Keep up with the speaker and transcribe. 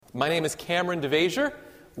My name is Kameron DeVasher.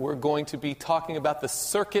 We're going to be talking about the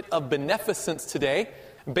circuit of beneficence today.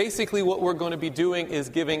 Basically, what we're going to be doing is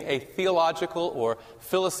giving a theological or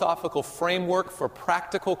philosophical framework for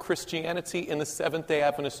practical Christianity in the Seventh-day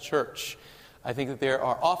Adventist Church. I think that there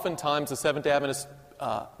are oftentimes the Seventh-day Adventist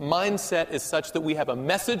mindset is such that we have a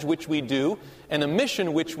message, which we do, and a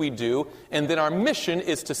mission, which we do, and then our mission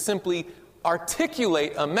is to simply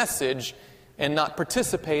articulate a message and not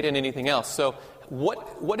participate in anything else. So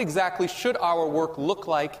what exactly should our work look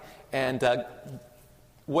like, and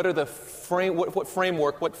what are the what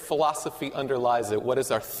framework, what philosophy underlies it? What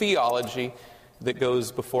is our theology that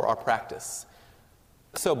goes before our practice?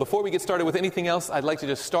 So before we get started with anything else, I'd like to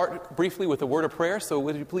just start briefly with a word of prayer. So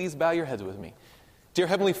would you please bow your heads with me? Dear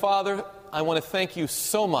Heavenly Father, I want to thank you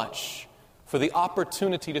so much for the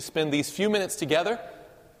opportunity to spend these few minutes together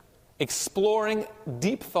exploring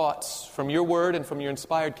deep thoughts from your word and from your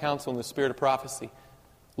inspired counsel in the spirit of prophecy.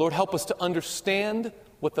 Lord, help us to understand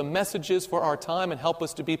what the message is for our time, and help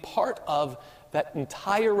us to be part of that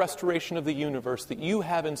entire restoration of the universe that you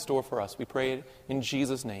have in store for us. We pray in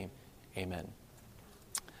Jesus' name. Amen.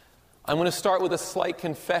 I'm going to start with a slight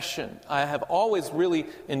confession. I have always really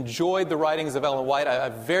enjoyed the writings of Ellen White. I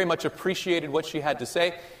very much appreciated what she had to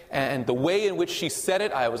say, and the way in which she said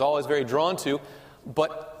it, I was always very drawn to.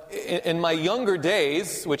 But in my younger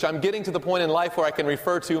days, which I'm getting to the point in life where I can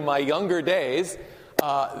refer to my younger days,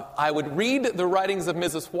 I would read the writings of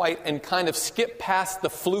Mrs. White and kind of skip past the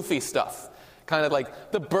floofy stuff. Kind of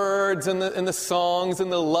like the birds and the songs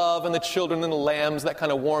and the love and the children and the lambs, that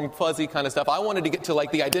kind of warm, fuzzy kind of stuff. I wanted to get to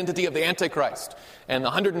like the identity of the Antichrist and the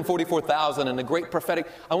 144,000 and the great prophetic.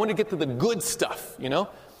 I wanted to get to the good stuff, you know.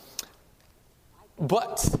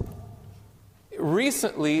 But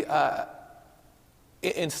recently,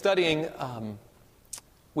 in studying,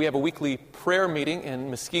 we have a weekly prayer meeting in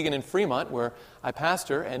Muskegon and Fremont where I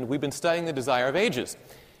pastor, and we've been studying the Desire of Ages.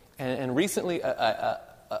 And recently,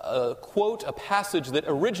 a quote, a passage that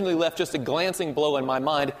originally left just a glancing blow in my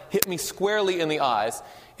mind, hit me squarely in the eyes.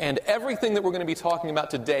 And everything that we're going to be talking about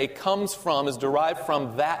today is derived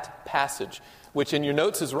from that passage, which in your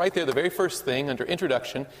notes is right there, the very first thing under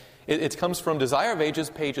introduction. It comes from Desire of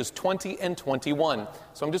Ages, pages 20 and 21.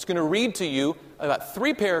 So I'm just going to read to you about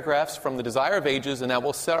 3 paragraphs from the Desire of Ages, and that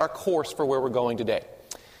will set our course for where we're going today.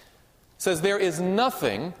 It says, "There is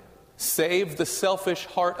nothing save the selfish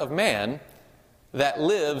heart of man that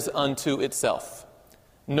lives unto itself.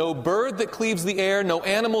 No bird that cleaves the air, no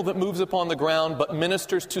animal that moves upon the ground, but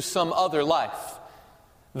ministers to some other life.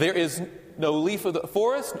 There is no leaf of the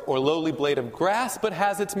forest or lowly blade of grass, but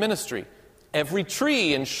has its ministry. Every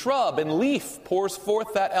tree and shrub and leaf pours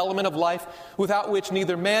forth that element of life without which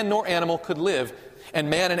neither man nor animal could live. And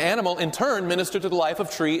man and animal in turn minister to the life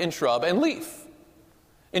of tree and shrub and leaf."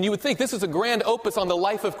 And you would think this is a grand opus on the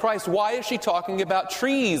life of Christ. Why is she talking about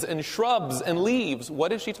trees and shrubs and leaves?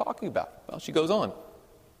 What is she talking about? Well, she goes on.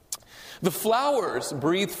 "The flowers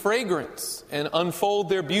breathe fragrance and unfold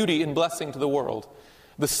their beauty in blessing to the world.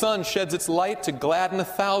 The sun sheds its light to gladden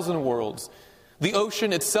 1,000 worlds. The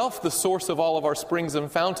ocean itself, the source of all of our springs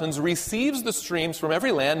and fountains, receives the streams from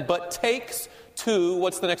every land, but takes to,"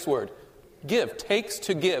 what's the next word? Give. Takes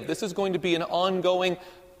to give. This is going to be an ongoing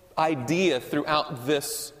idea throughout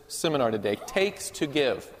this seminar today. Takes to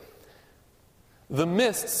give. "The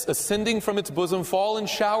mists ascending from its bosom fall in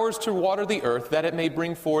showers to water the earth, that it may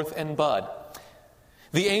bring forth and bud.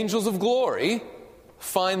 The angels of glory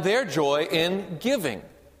find their joy in giving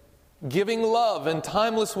love and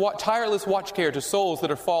tireless watch care to souls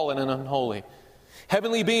that are fallen and unholy.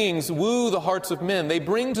 Heavenly beings woo the hearts of men. They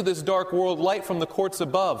bring to this dark world light from the courts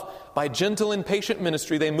above. By gentle and patient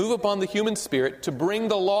ministry, they move upon the human spirit to bring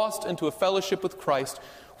the lost into a fellowship with Christ,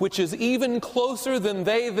 which is even closer than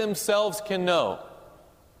they themselves can know."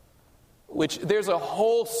 Which, there's a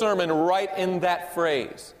whole sermon right in that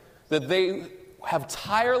phrase, that they have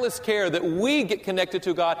tireless care that we get connected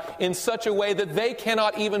to God in such a way that they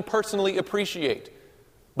cannot even personally appreciate.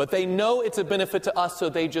 But they know it's a benefit to us, so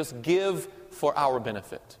they just give for our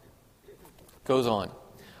benefit. Goes on.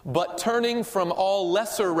 "But turning from all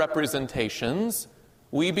lesser representations,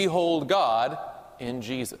 we behold God in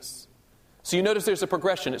Jesus." So you notice there's a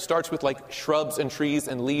progression. It starts with like shrubs and trees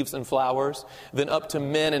and leaves and flowers, then up to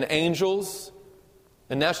men and angels.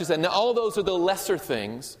 And now she said, now all those are the lesser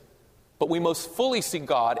things, but we most fully see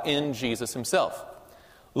God in Jesus himself.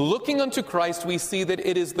 "Looking unto Christ, we see that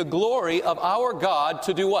it is the glory of our God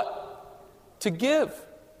to do what? To give."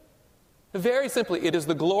 Very simply, it is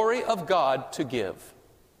the glory of God to give.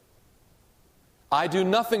 "I do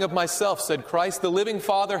nothing of myself," said Christ. "The living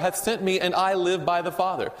Father hath sent me, and I live by the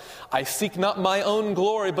Father. I seek not my own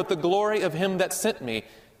glory, but the glory of him that sent me.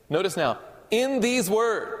 Notice now, in these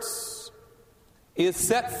words is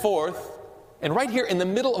set forth, and right here in the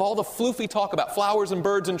middle of all the floofy talk about flowers and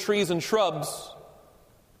birds and trees and shrubs,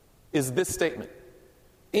 is this statement.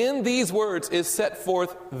 In these words is set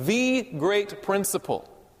forth the great principle,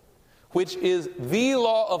 which is the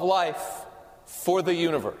law of life for the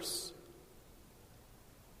universe.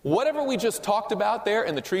 Whatever we just talked about there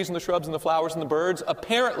in the trees and the shrubs and the flowers and the birds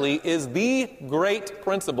apparently is the great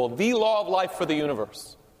principle, the law of life for the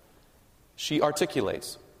universe. She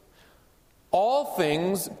articulates, all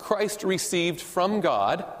things Christ received from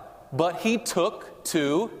God, but he took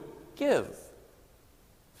to give.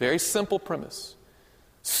 Very simple premise.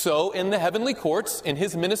 So in the heavenly courts, in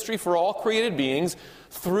his ministry for all created beings,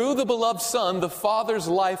 through the beloved Son, the Father's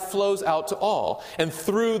life flows out to all. And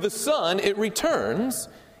through the Son, it returns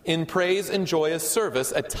in praise and joyous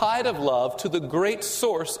service, a tide of love to the great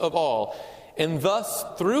source of all. And thus,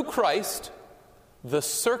 through Christ, the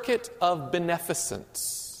circuit of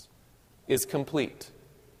beneficence is complete,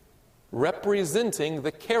 representing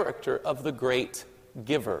the character of the great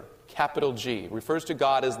giver. Capital G refers to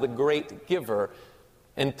God as the great giver.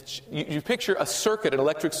 And you picture a circuit, an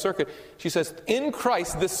electric circuit. She says, in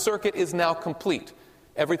Christ, this circuit is now complete.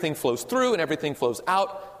 Everything flows through and everything flows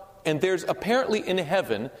out. And there's apparently in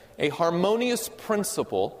heaven a harmonious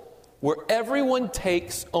principle where everyone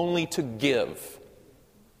takes only to give.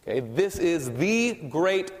 Okay, this is the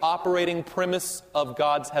great operating premise of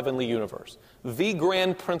God's heavenly universe, the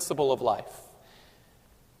grand principle of life.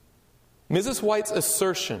 Mrs. White's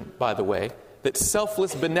assertion, by the way, that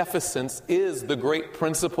selfless beneficence is the great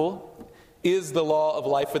principle, is the law of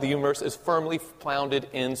life for the universe, is firmly founded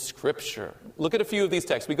in Scripture. Look at a few of these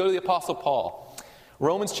texts. We go to the Apostle Paul.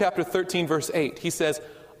 Romans chapter 13, verse 8. He says,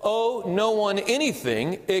 owe no one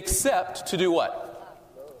anything except to do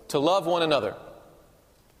what? To love one another.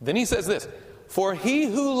 Then he says this, for he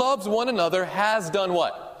who loves one another has done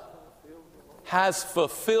what? Has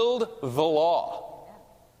fulfilled the law.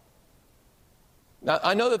 Now,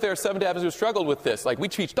 I know that there are Seventh-day Adventists who struggled with this. Like, we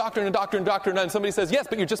teach doctrine and doctrine and doctrine, and somebody says, yes,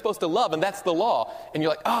 but you're just supposed to love, and that's the law. And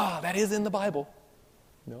you're like, that is in the Bible.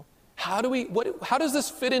 No. How does this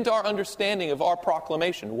fit into our understanding of our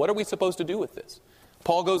proclamation? What are we supposed to do with this?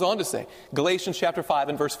 Paul goes on to say, Galatians chapter 5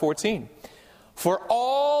 and verse 14, for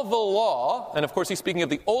all the law, and of course he's speaking of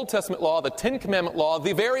the Old Testament law, the Ten Commandment law,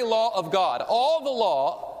 the very law of God, all the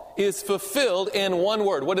law is fulfilled in one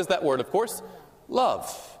word. What is that word, of course?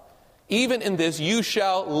 Love. Even in this you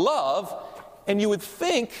shall love, and you would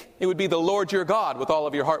think it would be the Lord your God with all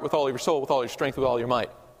of your heart, with all of your soul, with all your strength, with all your might.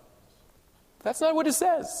 That's not what it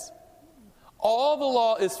says. All the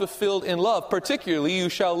law is fulfilled in love. Particularly, you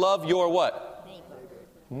shall love your what?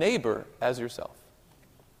 Neighbor as yourself.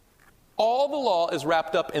 All the law is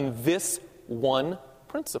wrapped up in this one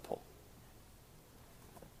principle.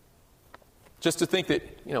 Just to think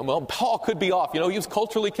that, Paul could be off. He was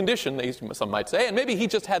culturally conditioned, some might say, and maybe he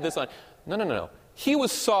just had this on. No. He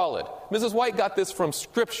was solid. Mrs. White got this from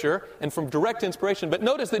Scripture and from direct inspiration. But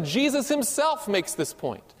notice that Jesus himself makes this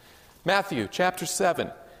point. Matthew chapter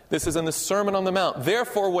 7. This is in the Sermon on the Mount.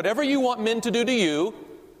 Therefore, whatever you want men to do to you,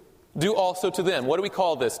 do also to them. What do we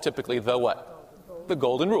call this typically? The what? The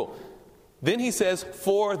golden rule. Then he says,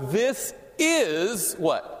 for this is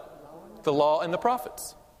what? The law and the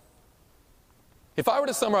prophets. If I were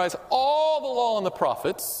to summarize all the law and the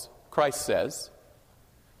prophets, Christ says,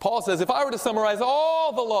 Paul says, if I were to summarize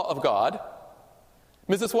all the law of God,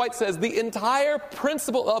 Mrs. White says, the entire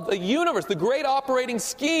principle of the universe, the great operating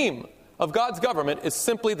scheme of God's government is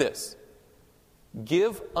simply this: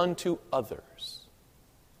 give unto others.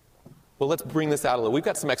 Well, let's bring this out a little. We've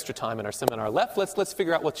got some extra time in our seminar left. Let's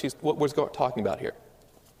figure out what we're talking about here.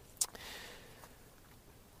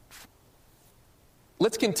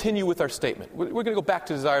 Let's continue with our statement. We're going to go back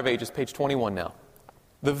to Desire of Ages, page 21 now.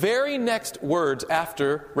 The very next words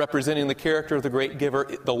after representing the character of the great giver,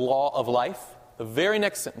 the law of life, the very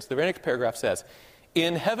next sentence, the very next paragraph says,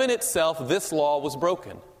 in heaven itself this law was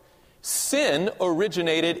broken. Sin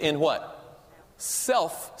originated in what?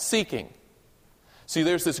 Self-seeking. See,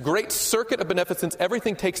 there's this great circuit of beneficence.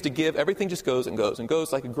 Everything takes to give. Everything just goes and goes and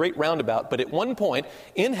goes like a great roundabout. But at one point,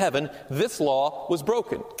 in heaven, this law was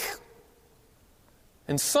broken.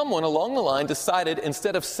 And someone along the line decided,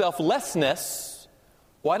 instead of selflessness,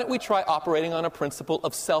 why don't we try operating on a principle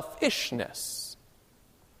of selfishness?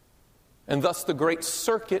 And thus the great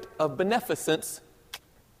circuit of beneficence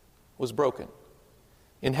was broken.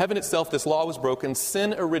 In heaven itself, this law was broken.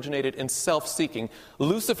 Sin originated in self-seeking.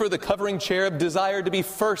 Lucifer, the covering cherub, desired to be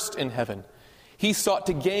first in heaven. He sought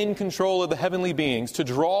to gain control of the heavenly beings, to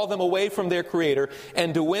draw them away from their Creator,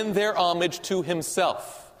 and to win their homage to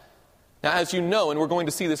himself. Now, as you know, and we're going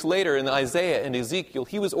to see this later in Isaiah and Ezekiel,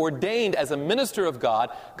 he was ordained as a minister of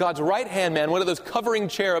God, God's right-hand man, one of those covering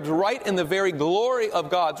cherubs, right in the very glory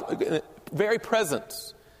of God's very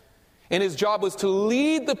presence. And his job was to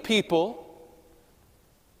lead the people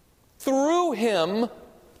through him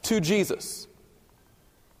to Jesus.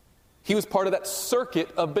 He was part of that circuit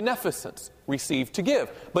of beneficence, receive to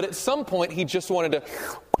give. But at some point, he just wanted to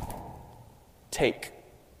take.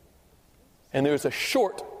 And there's a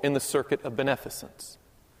short in the circuit of beneficence.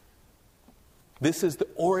 This is the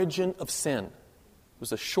origin of sin. It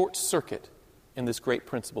was a short circuit in this great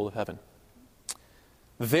principle of heaven.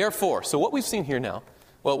 Therefore, so what we've seen here now,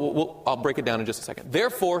 I'll break it down in just a second.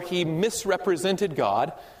 Therefore, he misrepresented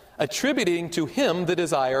God, attributing to him the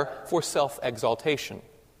desire for self-exaltation.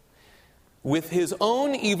 With his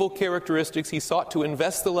own evil characteristics, he sought to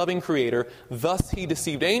invest the loving Creator. Thus he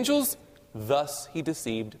deceived angels. Thus he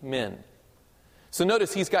deceived men. So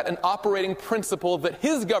notice he's got an operating principle that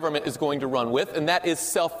his government is going to run with, and that is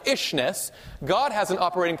selfishness. God has an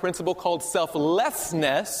operating principle called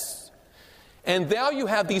selflessness. And now you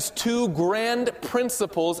have these two grand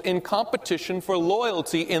principles in competition for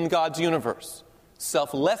loyalty in God's universe.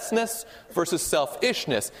 Selflessness versus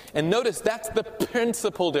selfishness. And notice that's the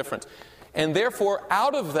principal difference. And therefore,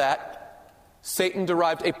 out of that, Satan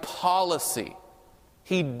derived a policy.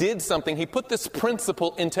 He did something. He put this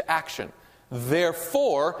principle into action.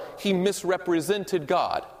 Therefore, he misrepresented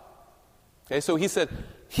God. Okay, so he said,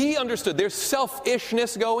 he understood there's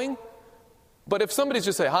selfishness going, but if somebody's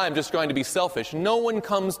just say, hi, I'm just trying to be selfish, no one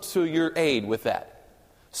comes to your aid with that.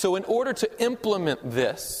 So in order to implement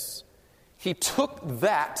this, he took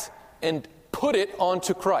that and put it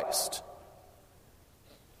onto Christ.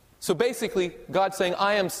 So basically, God saying,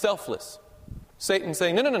 I am selfless. Satan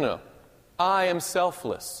saying, no. I am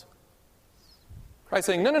selfless. Christ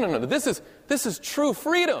saying, no. This is true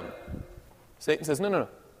freedom. Satan says, no.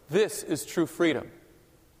 This is true freedom.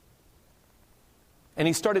 And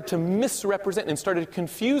he started to misrepresent and started to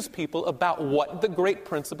confuse people about what the great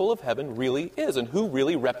principle of heaven really is and who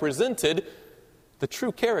really represented the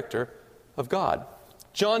true character of God.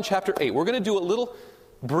 John chapter 8. We're going to do a little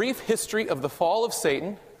brief history of the fall of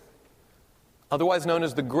Satan, otherwise known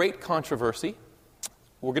as the Great Controversy.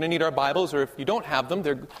 We're going to need our Bibles, or if you don't have them,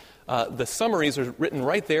 the summaries are written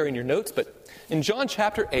right there in your notes. But in John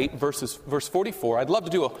chapter 8, verse 44, I'd love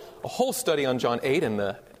to do a whole study on John 8 and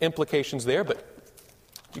the implications there, but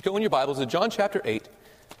you go in your Bibles to John chapter 8.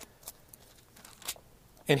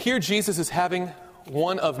 And here Jesus is having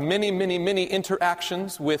one of many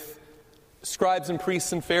interactions with scribes and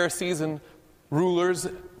priests and Pharisees and rulers,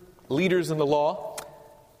 leaders in the law.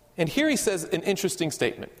 And here he says an interesting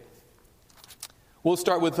statement. We'll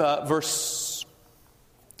start with verse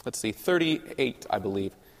 38, I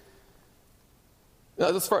believe.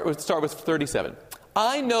 Let's start with 37.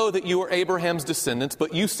 I know that you are Abraham's descendants,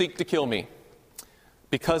 but you seek to kill me,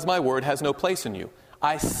 because my word has no place in you.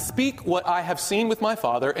 I speak what I have seen with my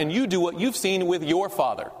father, and you do what you've seen with your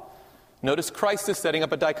father. Notice Christ is setting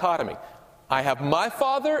up a dichotomy. I have my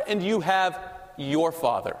father, and you have your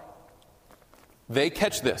father. They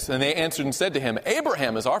catch this, and they answered and said to him,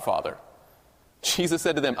 Abraham is our father. Jesus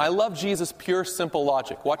said to them, I love Jesus' pure, simple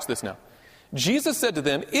logic. Watch this now. Jesus said to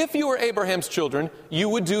them, if you were Abraham's children, you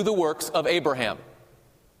would do the works of Abraham.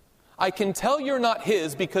 I can tell you're not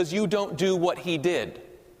his because you don't do what he did.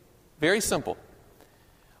 Very simple.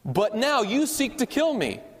 But now you seek to kill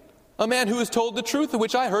me, a man who has told the truth of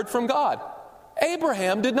which I heard from God.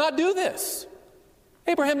 Abraham did not do this.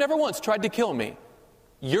 Abraham never once tried to kill me.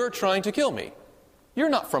 You're trying to kill me. You're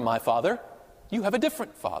not from my father. You have a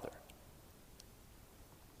different father.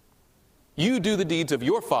 You do the deeds of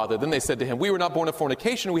your father. Then they said to him, we were not born of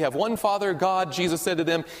fornication. We have one father, God. Jesus said to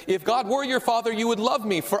them, if God were your father, you would love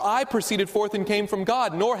me, for I proceeded forth and came from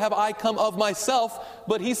God, nor have I come of myself,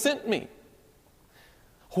 but he sent me.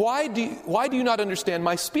 Why do you not understand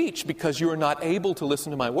my speech? Because you are not able to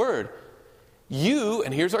listen to my word. You,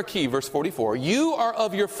 and here's our key, verse 44, you are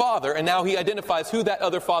of your father, and now he identifies who that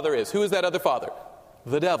other father is. Who is that other father?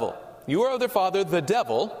 The devil. You are of their father, the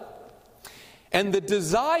devil, and the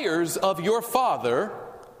desires of your father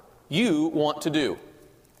you want to do.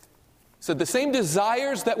 So the same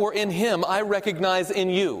desires that were in him, I recognize in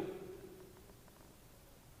you.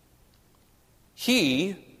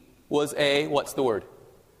 He was a, what's the word?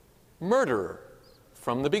 Murderer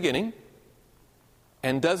from the beginning,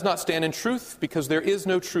 and does not stand in truth, because there is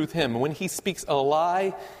no truth in him. When he speaks a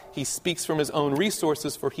lie, he speaks from his own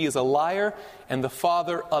resources, for he is a liar and the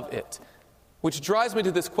father of it. Which drives me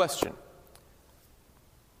to this question.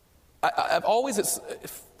 I've always,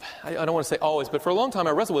 I don't want to say always, but for a long time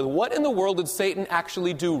I wrestled with, what in the world did Satan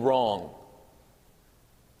actually do wrong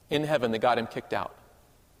in heaven that got him kicked out?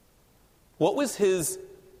 What was his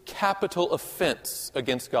capital offense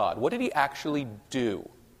against God? What did he actually do?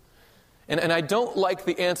 And I don't like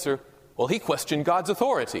the answer, well, he questioned God's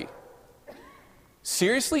authority.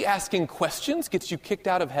 Seriously, asking questions gets you kicked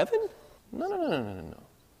out of heaven? No.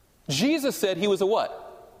 Jesus said he was a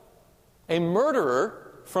what? A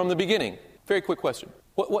murderer from the beginning. Very quick question.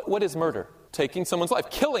 What is murder? Taking someone's life,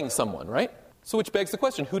 killing someone, right? So which begs the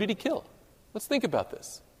question, who did he kill? Let's think about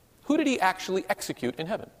this. Who did he actually execute in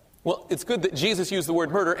heaven? Well, it's good that Jesus used the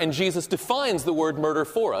word murder, and Jesus defines the word murder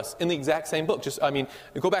for us in the exact same book.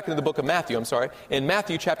 Go back into the book of Matthew, In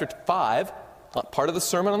Matthew chapter 5, part of the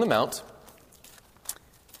Sermon on the Mount,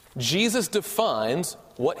 Jesus defines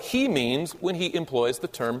what he means when he employs the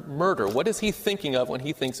term murder. What is he thinking of when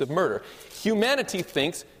he thinks of murder? Humanity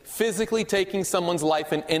thinks physically taking someone's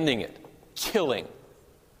life and ending it, killing.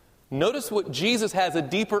 Notice what Jesus has a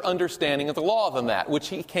deeper understanding of the law than that, which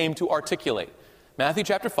he came to articulate. Matthew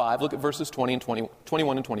chapter 5, look at verses 21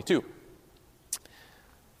 and 22.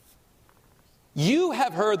 You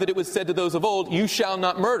have heard that it was said to those of old, you shall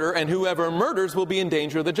not murder, and whoever murders will be in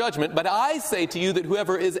danger of the judgment. But I say to you that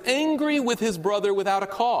whoever is angry with his brother without a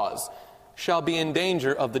cause shall be in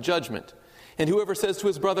danger of the judgment. And whoever says to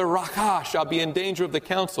his brother, Rakah, shall be in danger of the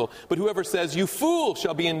council. But whoever says, you fool,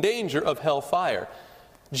 shall be in danger of hellfire.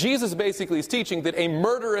 Jesus basically is teaching that a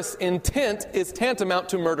murderous intent is tantamount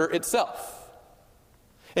to murder itself.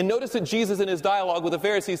 And notice that Jesus in his dialogue with the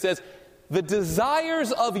Pharisees says, the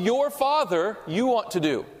desires of your father you want to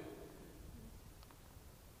do.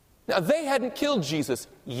 Now, they hadn't killed Jesus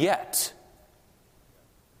yet.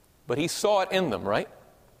 But he saw it in them, right?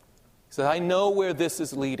 He said, I know where this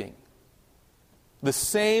is leading. The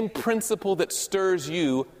same principle that stirs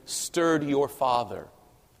you stirred your father.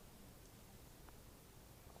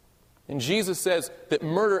 And Jesus says that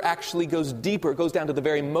murder actually goes deeper. It goes down to the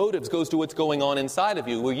very motives, goes to what's going on inside of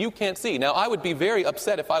you, where you can't see. Now, I would be very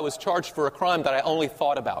upset if I was charged for a crime that I only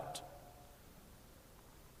thought about.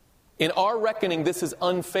 In our reckoning, this is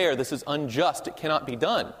unfair. This is unjust. It cannot be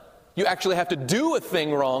done. You actually have to do a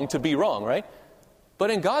thing wrong to be wrong, right?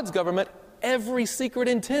 But in God's government, every secret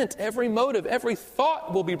intent, every motive, every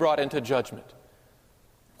thought will be brought into judgment.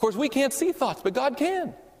 Of course, we can't see thoughts, but God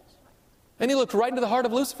can. And he looked right into the heart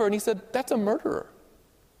of Lucifer and he said, that's a murderer.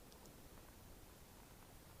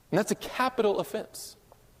 And that's a capital offense.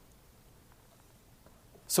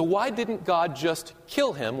 So why didn't God just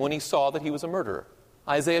kill him when he saw that he was a murderer?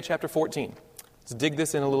 Isaiah chapter 14. Let's dig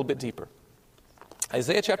this in a little bit deeper.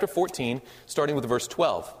 Isaiah chapter 14, starting with verse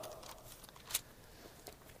 12.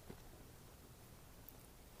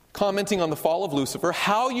 Commenting on the fall of Lucifer,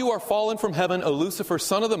 how you are fallen from heaven, O Lucifer,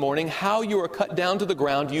 son of the morning, how you are cut down to the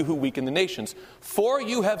ground, you who weaken the nations. For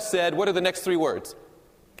you have said, what are the next three words?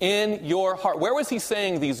 In your heart. Where was he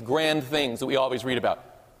saying these grand things that we always read about?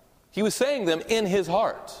 He was saying them in his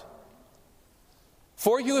heart.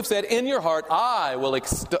 For you have said, in your heart, I will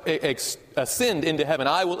ascend into heaven.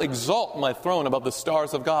 I will exalt my throne above the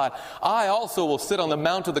stars of God. I also will sit on the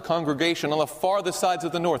mount of the congregation on the farthest sides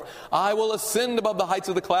of the north. I will ascend above the heights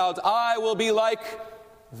of the clouds. I will be like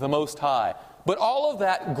the Most High. But all of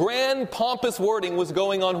that grand, pompous wording was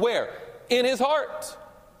going on where? In his heart.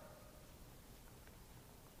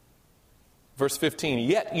 Verse 15,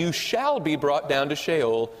 yet you shall be brought down to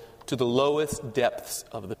Sheol, to the lowest depths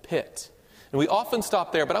of the pit. And we often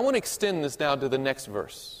stop there, but I want to extend this now to the next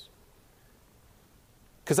verse.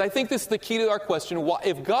 Because I think this is the key to our question. Why,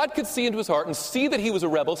 if God could see into his heart and see that he was a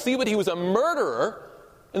rebel, see that he was a murderer,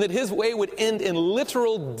 and that his way would end in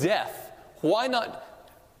literal death, why not?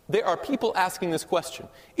 There are people asking this question.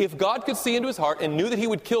 If God could see into his heart and knew that he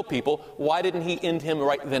would kill people, why didn't he end him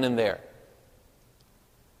right then and there?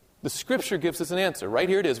 The scripture gives us an answer. Right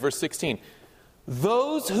here it is, verse 16.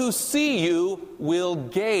 Those who see you will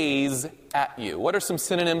gaze at you. What are some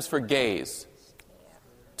synonyms for gaze?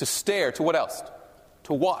 To stare. To what else?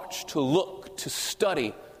 To watch, to look, to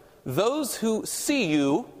study. Those who see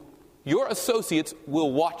you, your associates,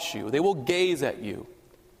 will watch you. They will gaze at you.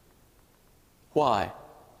 Why?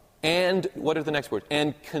 And, what are the next words?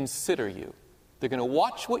 And consider you. They're going to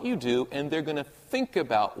watch what you do, and they're going to think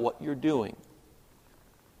about what you're doing.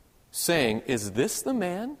 Saying, is this the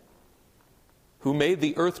man who made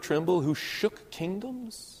the earth tremble, who shook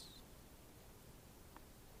kingdoms?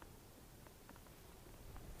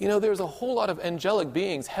 You know, there's a whole lot of angelic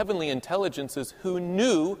beings, heavenly intelligences, who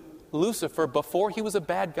knew Lucifer before he was a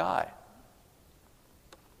bad guy.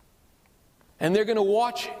 And they're going to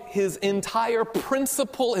watch his entire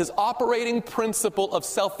principle, his operating principle of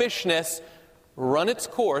selfishness, run its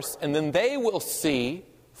course, and then they will see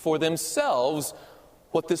for themselves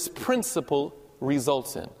what this principle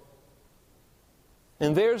results in.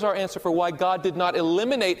 And there's our answer for why God did not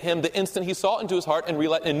eliminate him the instant he saw into his heart and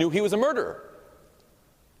knew he was a murderer.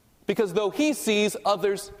 Because though he sees,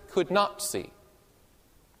 others could not see.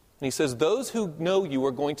 And he says, those who know you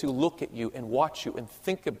are going to look at you and watch you and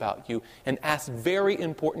think about you and ask very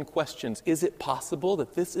important questions. Is it possible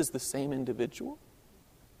that this is the same individual?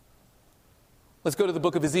 Let's go to the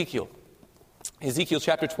book of Ezekiel. Ezekiel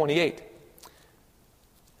chapter 28.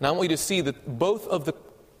 And I want you to see that both of the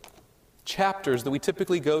chapters that we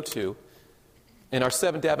typically go to in our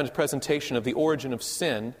Seventh Adventist presentation of the origin of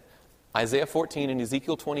sin, Isaiah 14 and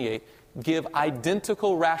Ezekiel 28, give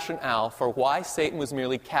identical rationale for why Satan was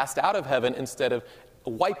merely cast out of heaven instead of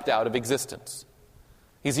wiped out of existence.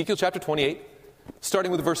 Ezekiel chapter 28,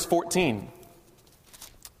 starting with verse 14.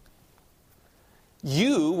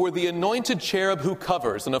 You were the anointed cherub who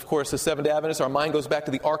covers. And of course, as Seventh Adventists, our mind goes back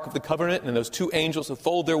to the Ark of the Covenant and those two angels who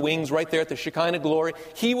fold their wings right there at the Shekinah glory.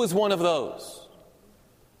 He was one of those.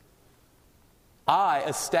 I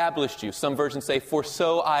established you. Some versions say, for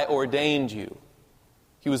so I ordained you.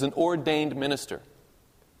 He was an ordained minister.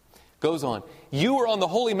 Goes on. You were on the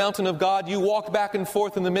holy mountain of God. You walked back and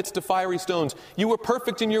forth in the midst of fiery stones. You were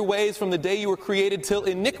perfect in your ways from the day you were created till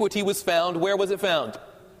iniquity was found. Where was it found?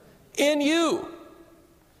 In you.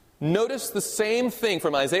 Notice the same thing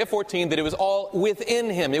from Isaiah 14, that it was all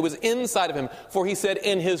within him. It was inside of him. For he said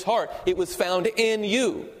in his heart, it was found in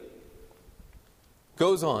you.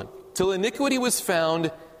 Goes on. Till iniquity was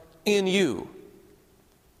found in you.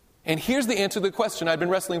 And here's the answer to the question I've been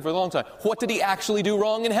wrestling for a long time. What did he actually do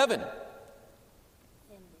wrong in heaven?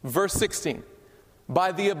 Verse 16.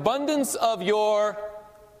 By the abundance of your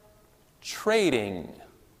trading.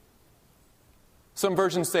 Some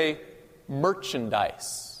versions say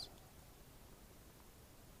merchandise.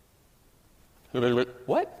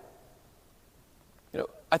 What?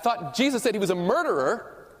 I thought Jesus said he was a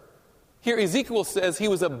murderer. Here Ezekiel says he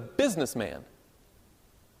was a businessman.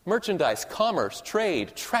 Merchandise, commerce,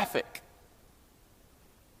 trade, traffic.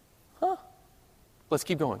 Let's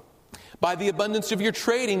keep going. By the abundance of your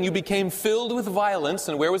trading, you became filled with violence.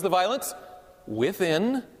 And where was the violence?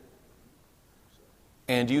 Within.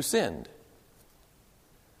 And you sinned.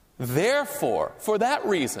 Therefore, for that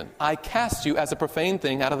reason, I cast you as a profane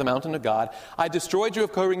thing out of the mountain of God. I destroyed you, a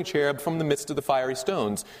covering cherub, from the midst of the fiery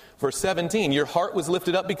stones. Verse 17, your heart was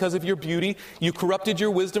lifted up because of your beauty. You corrupted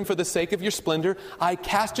your wisdom for the sake of your splendor. I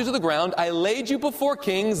cast you to the ground. I laid you before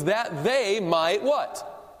kings that they might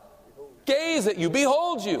what? Gaze at you,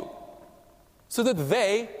 behold you, so that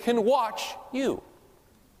they can watch you.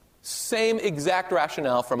 Same exact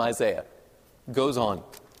rationale from Isaiah. Goes on.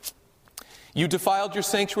 You defiled your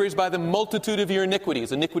sanctuaries by the multitude of your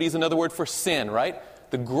iniquities. Iniquity is another word for sin, right?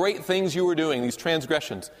 The great things you were doing, these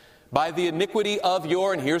transgressions. By the iniquity of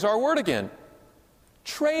your, and here's our word again,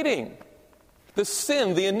 trading. The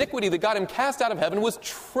sin, the iniquity that got him cast out of heaven was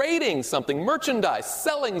trading something, merchandise,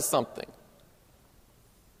 selling something.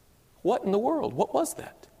 What in the world? What was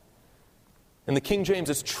that? In the King James,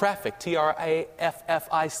 it's traffic, Traffic.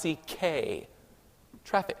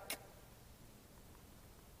 Traffic.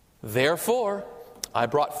 Therefore, I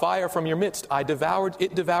brought fire from your midst.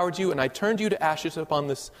 It devoured you, and I turned you to ashes upon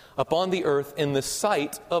the earth in the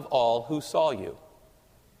sight of all who saw you.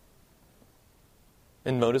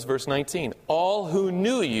 And notice verse 19. All who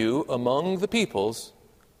knew you among the peoples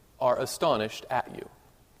are astonished at you.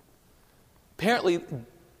 Apparently,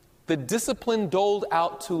 the discipline doled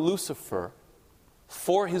out to Lucifer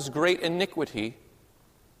for his great iniquity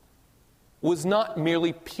was not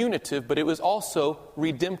merely punitive, but it was also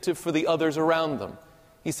redemptive for the others around them.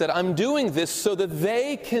 He said, I'm doing this so that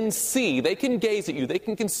they can see, they can gaze at you, they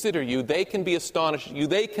can consider you, they can be astonished at you,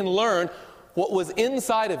 they can learn what was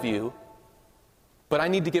inside of you, but I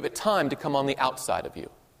need to give it time to come on the outside of you.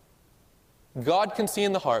 God can see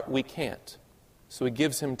in the heart, we can't. So he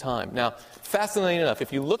gives him time. Now, fascinating enough,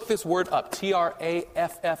 if you look this word up, Traffick,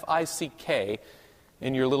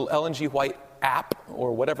 in your little Ellen G. White app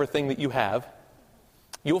or whatever thing that you have,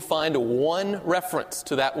 you'll find one reference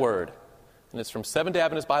to that word. And it's from Seventh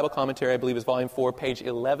Adventist Bible Commentary, I believe is volume 4, page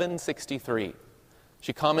 1163.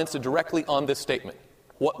 She comments directly on this statement.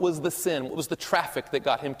 What was the sin? What was the traffic that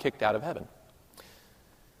got him kicked out of heaven?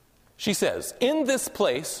 She says, in this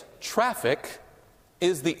place, traffic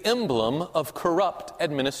is the emblem of corrupt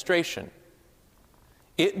administration.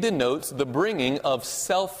 It denotes the bringing of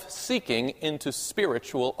self-seeking into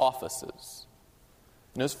spiritual offices.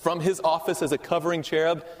 Notice from his office as a covering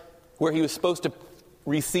cherub, where he was supposed to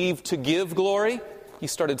receive to give glory, he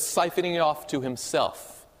started siphoning it off to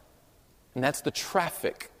himself. And that's the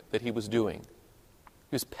traffic that he was doing.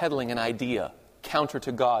 He was peddling an idea counter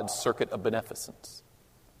to God's circuit of beneficence.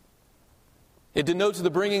 It denotes the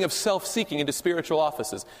bringing of self-seeking into spiritual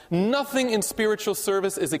offices. Nothing in spiritual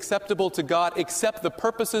service is acceptable to God except the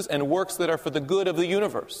purposes and works that are for the good of the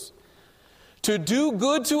universe. To do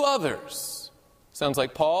good to others. Sounds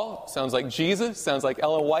like Paul, sounds like Jesus, sounds like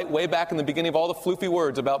Ellen White way back in the beginning of all the floofy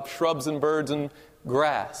words about shrubs and birds and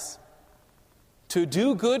grass. To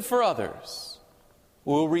do good for others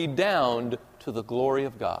will redound to the glory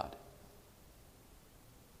of God.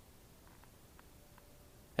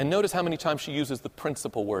 And notice how many times she uses the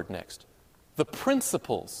principle word next. The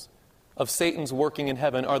principles of Satan's working in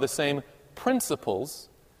heaven are the same principles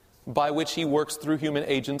by which he works through human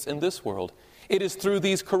agents in this world. It is through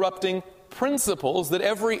these corrupting principles that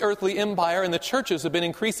every earthly empire and the churches have been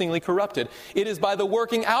increasingly corrupted. It is by the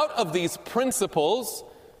working out of these principles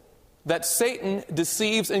that Satan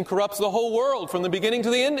deceives and corrupts the whole world from the beginning to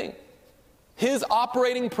the ending. His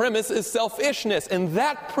operating premise is selfishness, and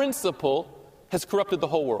that principle has corrupted the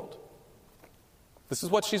whole world. This is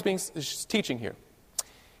what she's teaching here.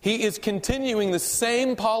 He is continuing the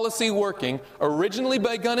same policy working originally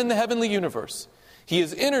begun in the heavenly universe. He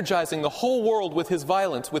is energizing the whole world with his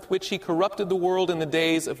violence with which he corrupted the world in the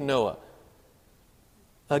days of Noah.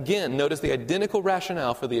 Again, notice the identical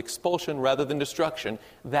rationale for the expulsion rather than destruction,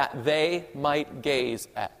 that they might gaze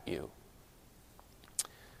at you.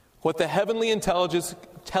 What the heavenly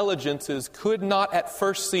intelligences could not at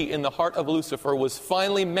first see in the heart of Lucifer was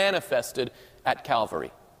finally manifested at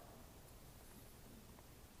Calvary.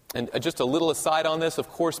 And just a little aside on this, of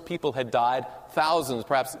course, people had died, thousands,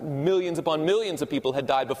 perhaps millions upon millions of people had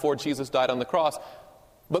died before Jesus died on the cross.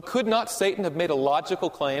 But could not Satan have made a logical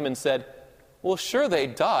claim and said, well, sure, they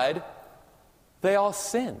died. They all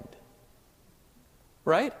sinned.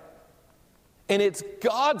 Right? And it's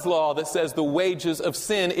God's law that says the wages of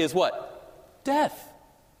sin is what? Death.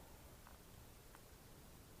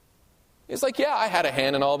 It's like, yeah, I had a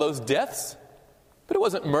hand in all those deaths, but it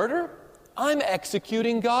wasn't murder. I'm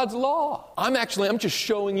executing God's law. I'm just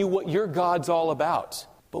showing you what your God's all about.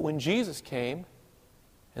 But when Jesus came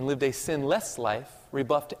and lived a sinless life,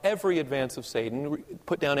 rebuffed every advance of Satan,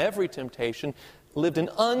 put down every temptation, lived an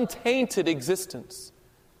untainted existence,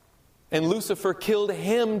 and Lucifer killed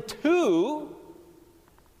him too,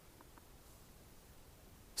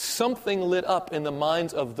 something lit up in the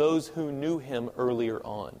minds of those who knew him earlier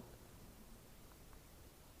on.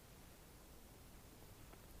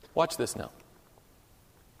 Watch this now.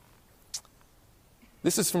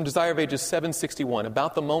 This is from Desire of Ages 761,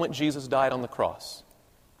 about the moment Jesus died on the cross.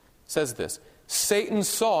 It says this: Satan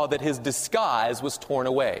saw that his disguise was torn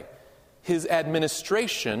away. His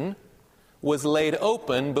administration was laid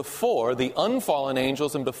open before the unfallen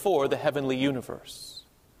angels and before the heavenly universe.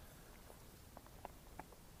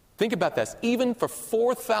 Think about this. Even for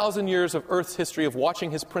 4,000 years of Earth's history of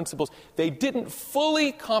watching his principles, they didn't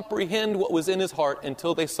fully comprehend what was in his heart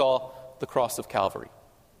until they saw the cross of Calvary.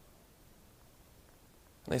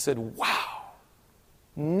 And they said, wow,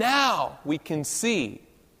 now we can see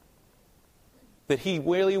that he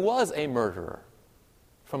really was a murderer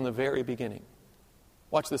from the very beginning.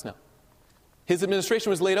 Watch this now. His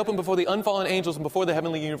administration was laid open before the unfallen angels and before the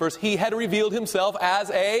heavenly universe. He had revealed himself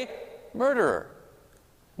as a murderer.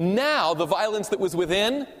 Now the violence that was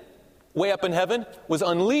within, way up in heaven, was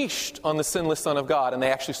unleashed on the sinless Son of God, and they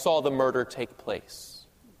actually saw the murder take place.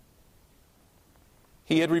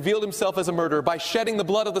 He had revealed himself as a murderer. By shedding the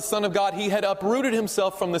blood of the Son of God, he had uprooted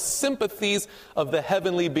himself from the sympathies of the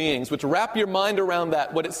heavenly beings, which, wrap your mind around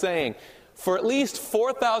that, what it's saying. For at least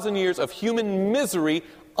 4,000 years of human misery,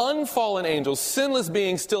 unfallen angels, sinless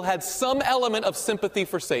beings, still had some element of sympathy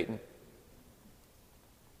for Satan.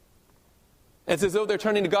 It's as though they're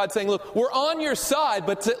turning to God saying, look, we're on your side,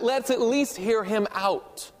 but let's at least hear him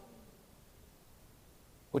out.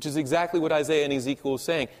 Which is exactly what Isaiah and Ezekiel was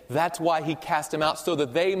saying. That's why he cast him out, so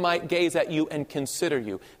that they might gaze at you and consider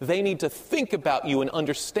you. They need to think about you and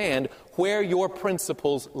understand where your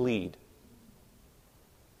principles lead.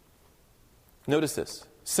 Notice this.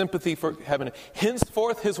 Sympathy for heaven.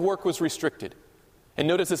 Henceforth his work was restricted. And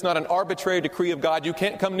notice it's not an arbitrary decree of God. You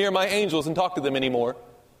can't come near my angels and talk to them anymore.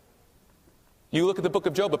 You look at the book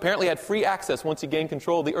of Job. Apparently had free access once he gained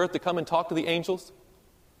control of the earth to come and talk to the angels.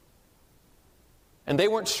 And they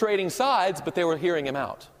weren't trading sides, but they were hearing him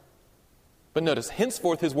out. But notice,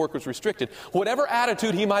 henceforth his work was restricted. Whatever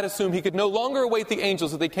attitude he might assume, he could no longer await the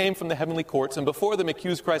angels as they came from the heavenly courts, and before them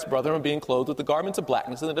accuse Christ's brethren of being clothed with the garments of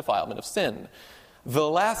blackness and the defilement of sin. The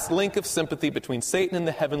last link of sympathy between Satan and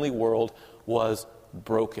the heavenly world was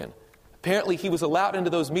broken. Apparently, he was allowed into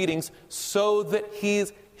those meetings so that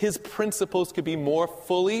his principles could be more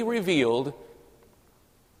fully revealed,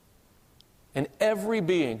 and every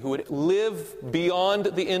being who would live beyond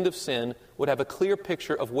the end of sin would have a clear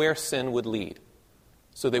picture of where sin would lead,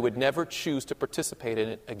 so they would never choose to participate in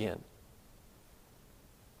it again.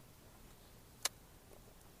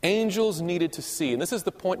 Angels needed to see, and this is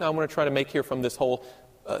the point I want to try to make here from this whole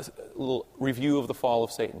little review of the fall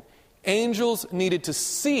of Satan. Angels needed to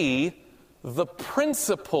see the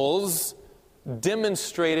principles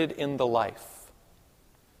demonstrated in the life.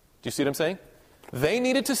 Do you see what I'm saying? They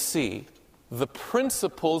needed to see the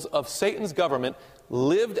principles of Satan's government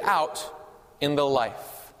lived out in the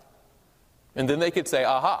life. And then they could say,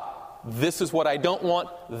 aha, this is what I don't want,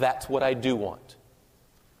 that's what I do want.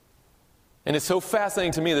 And it's so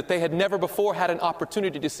fascinating to me that they had never before had an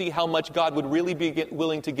opportunity to see how much God would really be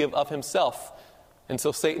willing to give of himself. And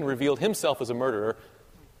so Satan revealed himself as a murderer.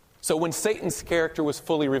 So when Satan's character was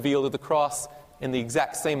fully revealed at the cross, in the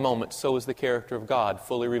exact same moment, so was the character of God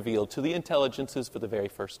fully revealed to the intelligences for the very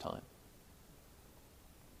first time.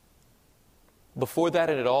 Before that,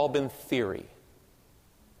 it had all been theory.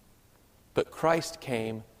 But Christ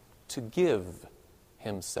came to give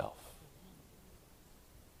himself.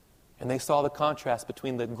 And they saw the contrast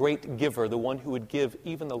between the great giver, the one who would give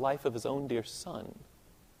even the life of his own dear son,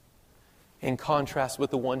 in contrast with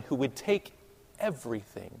the one who would take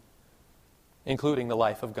everything, including the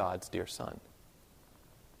life of God's dear son.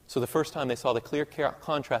 So the first time they saw the clear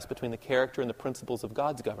contrast between the character and the principles of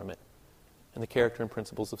God's government and the character and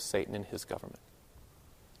principles of Satan and his government.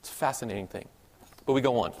 It's a fascinating thing. But we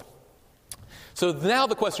go on. So now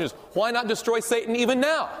the question is, why not destroy Satan even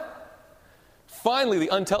now? Finally,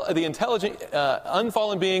 the intelligent,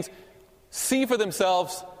 unfallen beings see for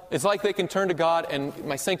themselves. It's like they can turn to God, and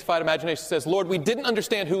my sanctified imagination says, Lord, we didn't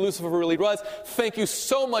understand who Lucifer really was. Thank you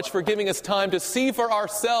so much for giving us time to see for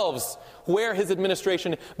ourselves where his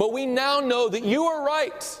administration is. But we now know that you are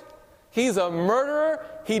right. He's a murderer.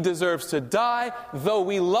 He deserves to die. Though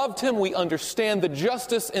we loved him, we understand the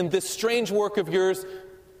justice in this strange work of yours.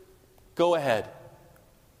 Go ahead.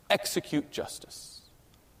 Execute justice.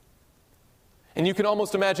 And you can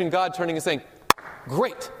almost imagine God turning and saying,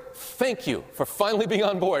 great, thank you for finally being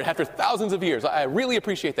on board after thousands of years. I really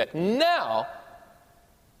appreciate that. Now,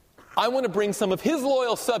 I want to bring some of his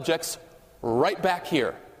loyal subjects right back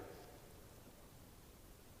here.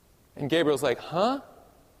 And Gabriel's like, huh?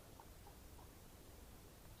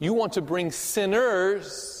 You want to bring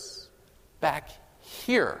sinners back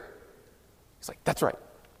here? He's like, that's right.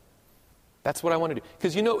 That's what I want to do.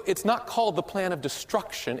 Because it's not called the plan of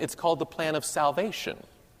destruction, it's called the plan of salvation.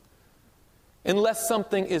 Unless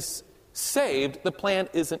something is saved, the plan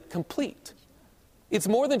isn't complete. It's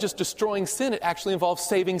more than just destroying sin, it actually involves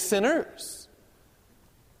saving sinners.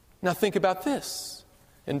 Now think about this.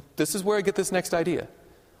 And this is where I get this next idea.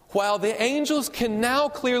 While the angels can now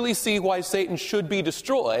clearly see why Satan should be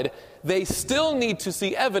destroyed, they still need to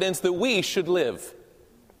see evidence that we should live.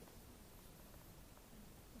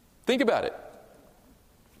 Think about it.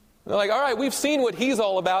 They're like, all right, we've seen what he's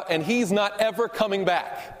all about, and he's not ever coming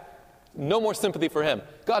back. No more sympathy for him.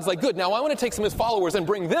 God's like, good, now I want to take some of his followers and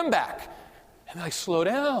bring them back. And they're like, slow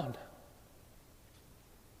down.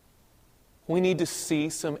 We need to see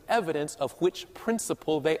some evidence of which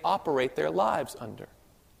principle they operate their lives under.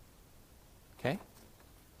 Okay?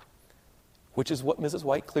 Which is what Mrs.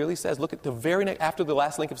 White clearly says. Look at the very next, after the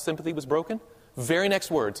last link of sympathy was broken, very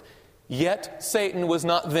next words. Yet Satan was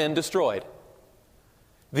not then destroyed.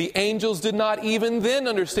 The angels did not even then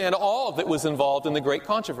understand all that was involved in the great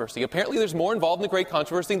controversy. Apparently there's more involved in the great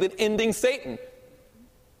controversy than ending Satan.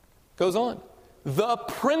 Goes on. The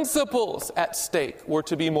principles at stake were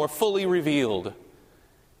to be more fully revealed.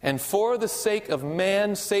 And for the sake of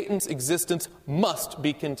man, Satan's existence must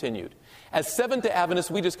be continued. As Seventh-day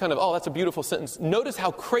Adventists, we just kind of, oh, that's a beautiful sentence. Notice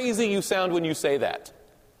how crazy you sound when you say that.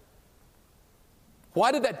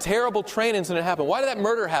 Why did that terrible train incident happen? Why did that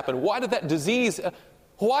murder happen? Why did that disease...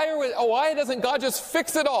 Why doesn't God just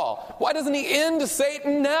fix it all? Why doesn't he end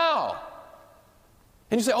Satan now?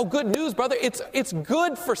 And you say, oh, good news, brother. It's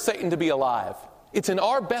good for Satan to be alive. It's in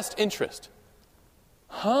our best interest.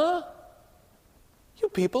 Huh? You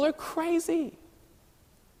people are crazy.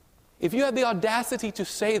 If you have the audacity to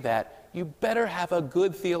say that, you better have a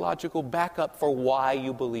good theological backup for why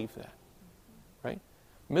you believe that. Right?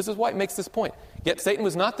 Mrs. White makes this point. Yet Satan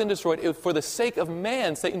was not then destroyed. For the sake of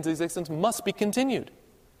man, Satan's existence must be continued.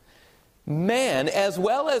 Man, as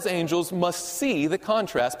well as angels, must see the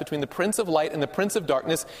contrast between the prince of light and the prince of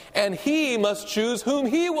darkness, and he must choose whom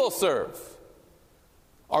he will serve.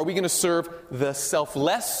 Are we going to serve the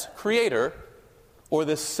selfless creator or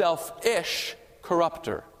the selfish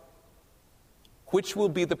corrupter? Which will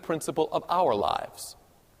be the principle of our lives?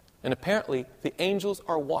 And apparently, the angels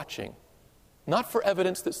are watching, not for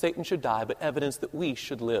evidence that Satan should die, but evidence that we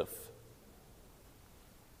should live.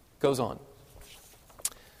 Goes on.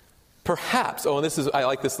 Perhaps, I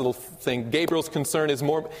like this little thing. Gabriel's concern is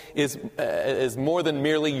more than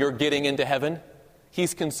merely you're getting into heaven.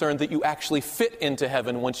 He's concerned that you actually fit into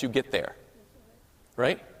heaven once you get there.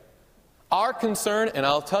 Right? Our concern, and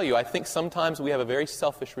I'll tell you, I think sometimes we have a very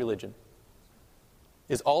selfish religion,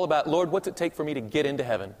 is all about, Lord, what's it take for me to get into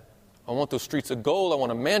heaven? I want those streets of gold. I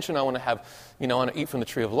want a mansion. I want to have, I want to eat from the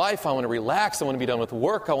tree of life. I want to relax. I want to be done with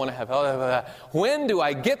work. I want to have, when do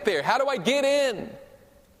I get there? How do I get in?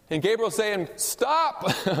 And Gabriel's saying,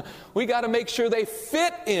 stop. We got to make sure they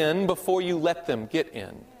fit in before you let them get in.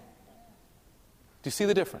 Do you see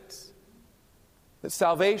the difference? That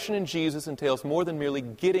salvation in Jesus entails more than merely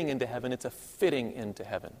getting into heaven. It's a fitting into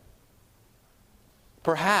heaven.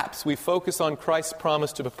 Perhaps we focus on Christ's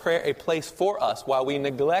promise to prepare a place for us while we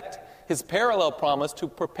neglect his parallel promise to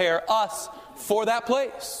prepare us for that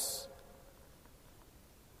place.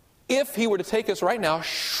 If he were to take us right now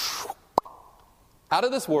out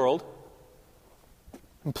of this world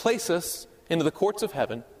and place us into the courts of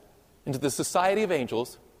heaven, into the society of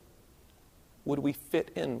angels, would we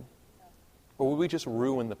fit in? Or would we just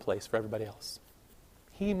ruin the place for everybody else?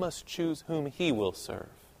 He must choose whom he will serve.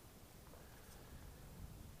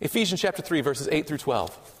 Ephesians chapter 3, verses 8 through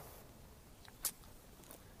 12.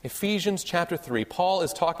 Ephesians chapter 3. Paul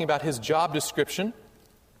is talking about his job description.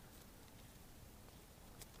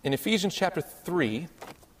 In Ephesians chapter 3,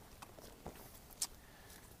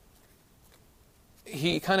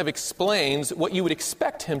 he kind of explains what you would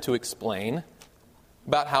expect him to explain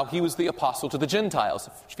about how he was the apostle to the Gentiles.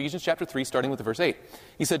 Ephesians chapter 3, starting with verse 8.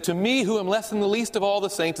 He said, "To me, who am less than the least of all the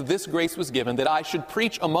saints, this grace was given, that I should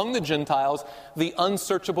preach among the Gentiles the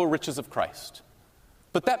unsearchable riches of Christ."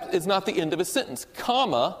 But that is not the end of his sentence.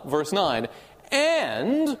 Comma, verse 9.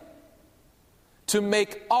 "And to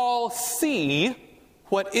make all see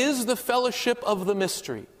what is the fellowship of the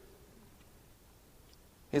mystery."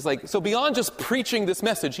 He's like, so beyond just preaching this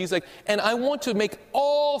message, he's like, and I want to make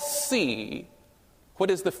all see what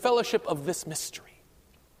is the fellowship of this mystery.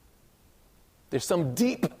 There's some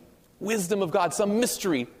deep wisdom of God, some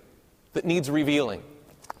mystery that needs revealing.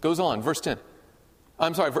 Goes on, verse 10.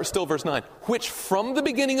 Still verse 9. "Which from the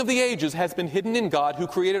beginning of the ages has been hidden in God, who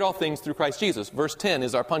created all things through Christ Jesus." Verse 10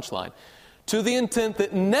 is our punchline. "To the intent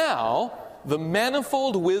that now the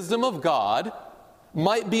manifold wisdom of God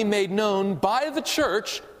might be made known by the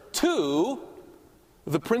church to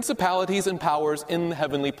the principalities and powers in the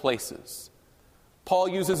heavenly places." Paul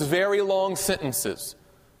uses very long sentences.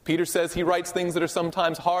 Peter says he writes things that are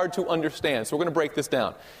sometimes hard to understand. So we're going to break this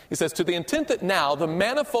down. He says, "To the intent that now the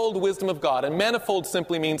manifold wisdom of God," and manifold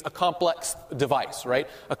simply means a complex device, right?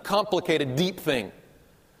 A complicated, deep thing.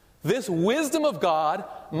 "This wisdom of God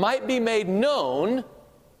might be made known."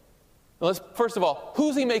 First of all,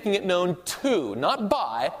 who's he making it known to? Not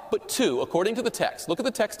by, but to, according to the text. Look at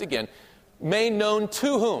the text again. Made known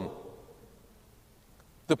to whom?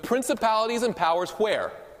 The principalities and powers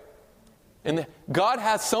where? And God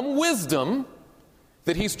has some wisdom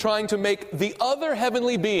that he's trying to make the other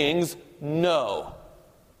heavenly beings know.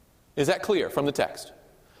 Is that clear from the text?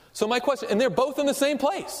 So my question, and they're both in the same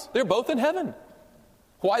place. They're both in heaven.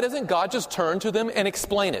 Why doesn't God just turn to them and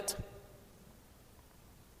explain it?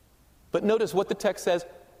 But notice what the text says.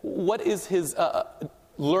 What is his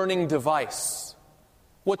learning device?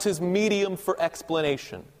 What's his medium for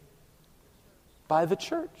explanation? By the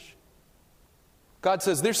church. God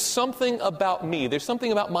says, there's something about me, there's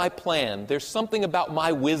something about my plan, there's something about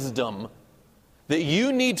my wisdom that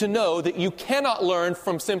you need to know that you cannot learn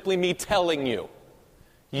from simply me telling you.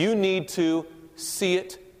 You need to see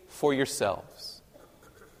it for yourselves.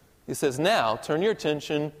 He says, now turn your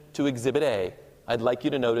attention to Exhibit A. I'd like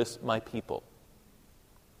you to notice my people.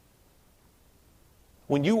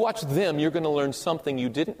 When you watch them, you're going to learn something you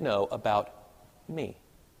didn't know about me.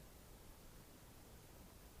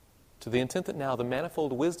 To the intent that now the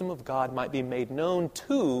manifold wisdom of God might be made known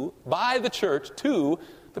to, by the church, to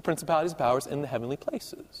the principalities and powers in the heavenly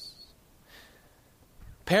places.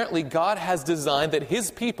 Apparently, God has designed that his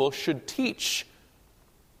people should teach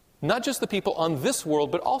not just the people on this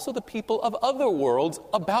world, but also the people of other worlds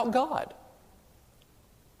about God.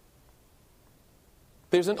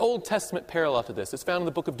 There's an Old Testament parallel to this. It's found in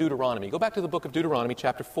the book of Deuteronomy. Go back to the book of Deuteronomy,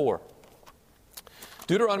 chapter 4.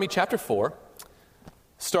 Deuteronomy, chapter 4.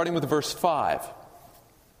 Starting with verse 5.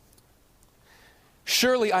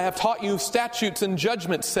 Surely I have taught you statutes and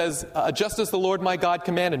judgments, says, just as the Lord my God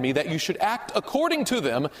commanded me, that you should act according to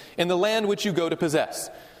them in the land which you go to possess.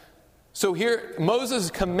 So here, Moses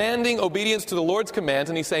is commanding obedience to the Lord's commands,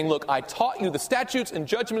 and he's saying, look, I taught you the statutes and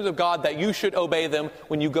judgments of God that you should obey them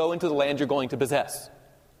when you go into the land you're going to possess.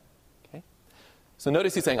 Okay? So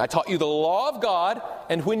notice he's saying, I taught you the law of God,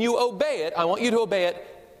 and when you obey it, I want you to obey it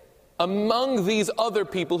among these other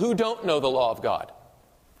people who don't know the law of God.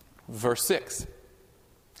 Verse 2.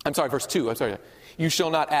 You shall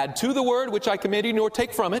not add to the word which I command you, nor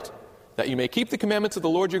take from it, that you may keep the commandments of the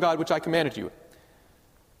Lord your God which I commanded you.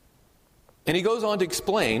 And he goes on to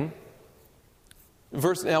explain,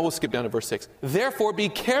 now we'll skip down to verse 6. Therefore be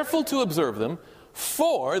careful to observe them,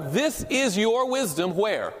 for this is your wisdom,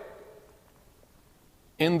 where?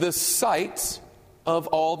 In the sight of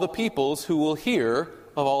all the peoples who will hear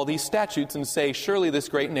of all these statutes and say, surely this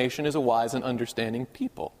great nation is a wise and understanding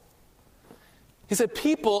people. He said,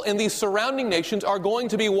 people in these surrounding nations are going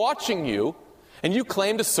to be watching you, and you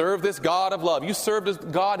claim to serve this God of love. You serve this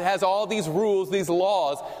God has all these rules, these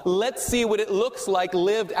laws. Let's see what it looks like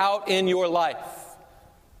lived out in your life.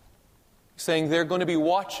 Saying they're going to be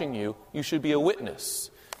watching you. You should be a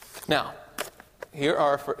witness. Now, here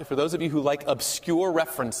are, for those of you who like obscure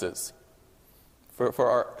references, for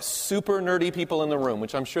our super nerdy people in the room,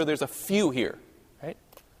 which I'm sure there's a few here, right?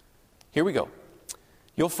 Here we go.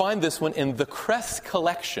 You'll find this one in the Cress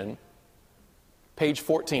Collection, page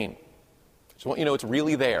 14. Just want you to know it's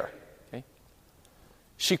really there. Okay?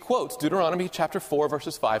 She quotes Deuteronomy chapter 4,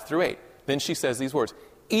 verses 5 through 8. Then she says these words,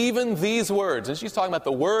 even these words, and she's talking about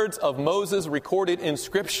the words of Moses recorded in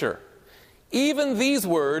Scripture, even these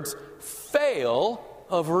words fail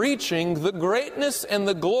of reaching the greatness and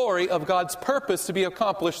the glory of God's purpose to be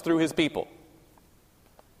accomplished through His people.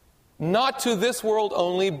 Not to this world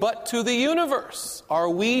only, but to the universe are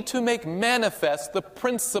we to make manifest the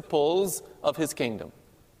principles of His kingdom.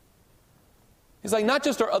 He's like, not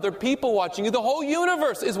just are other people watching you, the whole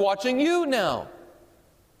universe is watching you now.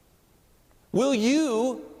 Will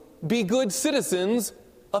you be good citizens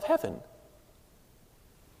of heaven?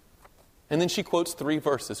 And then she quotes 3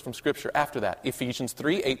 verses from Scripture after that. Ephesians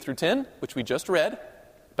 3, 8 through 10, which we just read,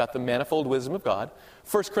 about the manifold wisdom of God.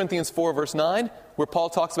 1 Corinthians 4, verse 9, where Paul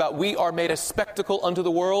talks about we are made a spectacle unto the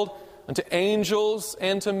world, unto angels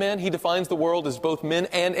and to men. He defines the world as both men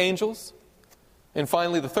and angels. And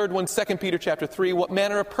finally, the third one, 2 Peter chapter 3, what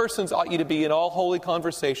manner of persons ought ye to be in all holy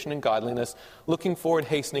conversation and godliness, looking forward,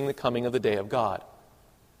 hastening the coming of the day of God.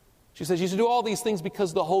 She says you should do all these things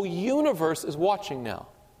because the whole universe is watching now.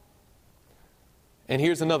 And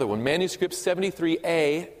here's another one, manuscript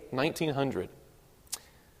 73A, 1900.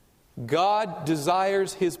 God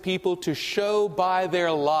desires His people to show by their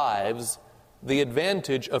lives the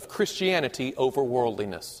advantage of Christianity over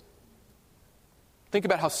worldliness. Think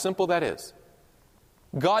about how simple that is.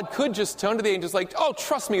 God could just turn to the angels like, oh,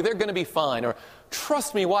 trust me, they're going to be fine. Or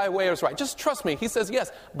trust me, my way is right. Just trust me. He says, yes,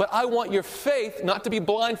 but I want your faith not to be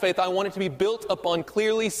blind faith. I want it to be built upon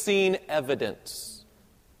clearly seen evidence.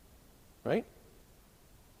 Right?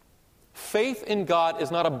 Faith in God is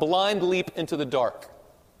not a blind leap into the dark.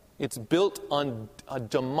 It's built on a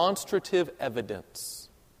demonstrative evidence.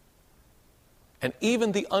 And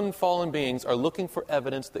even the unfallen beings are looking for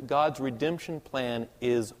evidence that God's redemption plan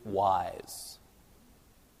is wise.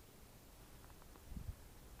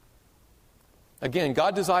 Again,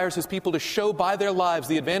 God desires His people to show by their lives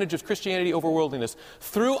the advantage of Christianity over worldliness.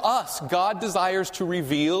 Through us, God desires to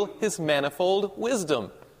reveal His manifold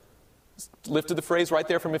wisdom. Lifted the phrase right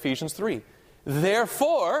there from Ephesians 3.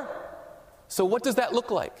 Therefore, so what does that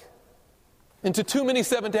look like? Into too many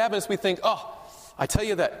Seventh-day Adventists, we think, oh, I tell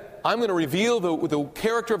you that I'm going to reveal the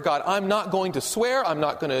character of God. I'm not going to swear. I'm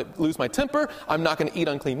not going to lose my temper. I'm not going to eat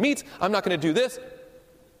unclean meats. I'm not going to do this.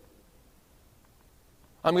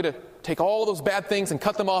 I'm going to take all those bad things and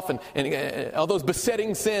cut them off and all those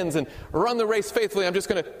besetting sins and run the race faithfully. I'm just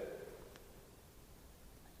going to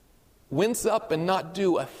wince up and not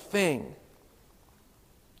do a thing.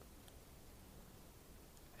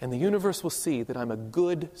 And the universe will see that I'm a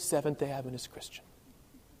good Seventh-day Adventist Christian.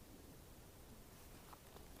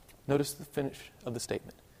 Notice the finish of the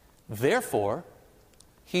statement. Therefore,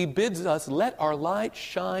 He bids us let our light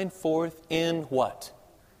shine forth in what?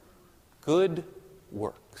 Good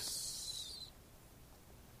works.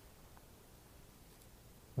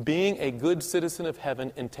 Being a good citizen of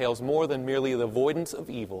heaven entails more than merely the avoidance of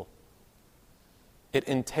evil. It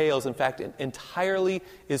entails, in fact, it entirely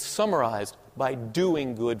is summarized by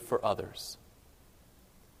doing good for others.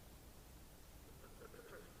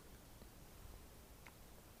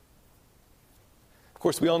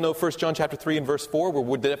 course, we all know 1 John chapter 3 and verse 4,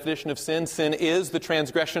 where the definition of sin is the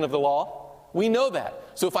transgression of the law. We know that.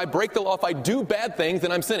 So if I break the law, if I do bad things,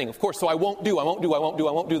 then I'm sinning. Of course, so I won't do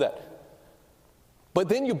that. But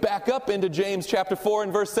then you back up into James chapter 4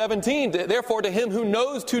 and verse 17. Therefore, to him who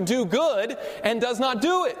knows to do good and does not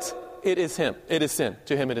do it, it is him. It is sin.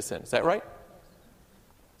 To him it is sin. Is that right?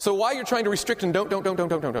 So while you're trying to restrict and don't,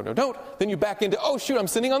 then you back into, oh shoot, I'm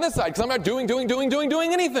sinning on this side because I'm not doing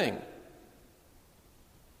anything.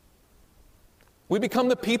 We become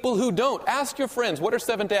the people who don't. Ask your friends, what are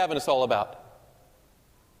Seventh-day Adventists all about?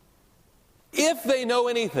 If they know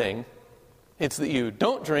anything, it's that you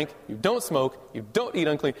don't drink, you don't smoke, you don't eat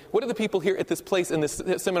unclean. What do the people here at this place in this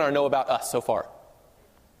seminar know about us so far?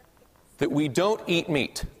 That we don't eat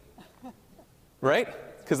meat. Right?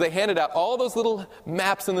 Because they handed out all those little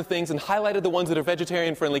maps and the things and highlighted the ones that are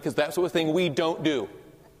vegetarian friendly because that's the thing we don't do.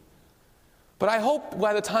 But I hope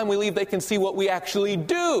by the time we leave they can see what we actually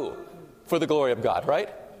do for the glory of God, right?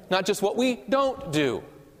 Not just what we don't do.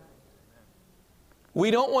 We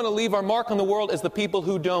don't want to leave our mark on the world as the people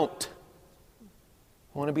who don't.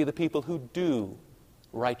 We want to be the people who do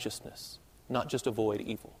righteousness, not just avoid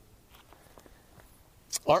evil.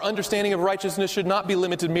 Our understanding of righteousness should not be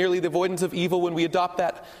limited merely to the avoidance of evil when we adopt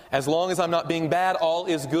that as long as I'm not being bad, all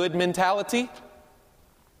is good mentality.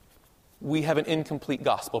 We have an incomplete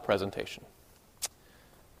gospel presentation.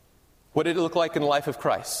 What did it look like in the life of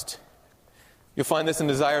Christ? You'll find this in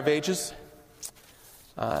Desire of Ages.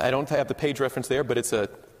 I don't have the page reference there, but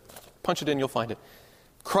punch it in, you'll find it.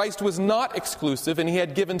 Christ was not exclusive, and he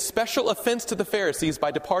had given special offense to the Pharisees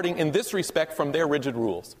by departing in this respect from their rigid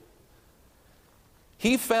rules.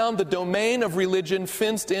 He found the domain of religion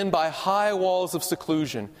fenced in by high walls of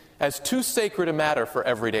seclusion as too sacred a matter for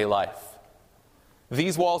everyday life.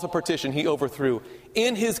 These walls of partition he overthrew.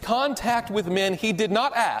 In his contact with men, he did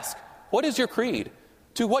not ask, "What is your creed?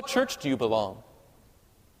 To what church do you belong?"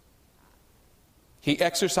 He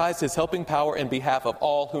exercised his helping power in behalf of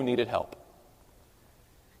all who needed help.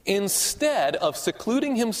 Instead of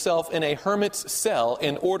secluding himself in a hermit's cell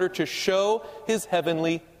in order to show his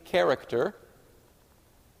heavenly character,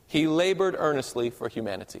 he labored earnestly for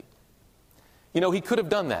humanity. He could have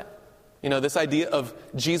done that. This idea of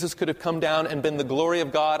Jesus could have come down and been the glory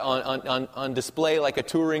of God on display like a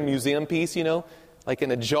touring museum piece, like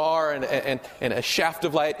in a jar and a shaft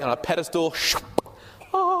of light on a pedestal.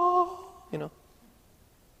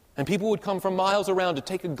 And people would come from miles around to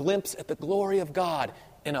take a glimpse at the glory of God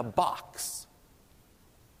in a box.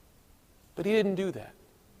 But he didn't do that.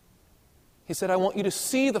 He said, I want you to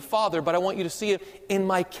see the Father, but I want you to see it in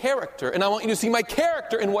my character. And I want you to see my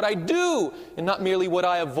character in what I do, and not merely what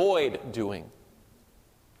I avoid doing.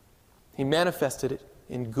 He manifested it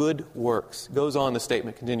in good works. Goes on, the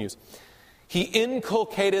statement continues. He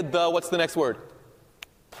inculcated what's the next word?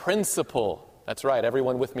 Principle. That's right,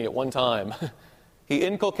 everyone with me at one time. He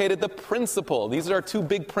inculcated the principle. These are our two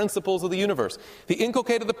big principles of the universe. He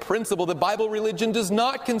inculcated the principle that Bible religion does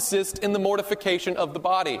not consist in the mortification of the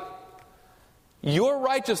body. Your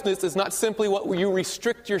righteousness is not simply what you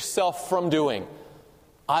restrict yourself from doing.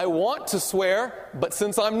 I want to swear, but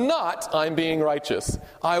since I'm not, I'm being righteous.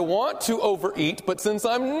 I want to overeat, but since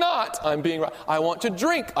I'm not, I'm being righteous. I want to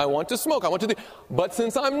drink, I want to smoke, I want to do, but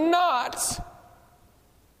since I'm not,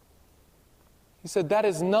 he said that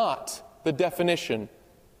is not the definition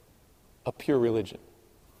of pure religion.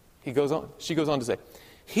 She goes on to say,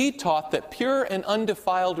 he taught that pure and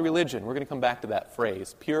undefiled religion, we're going to come back to that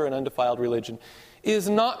phrase, pure and undefiled religion, is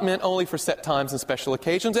not meant only for set times and special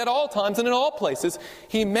occasions. At all times and in all places,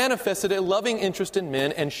 he manifested a loving interest in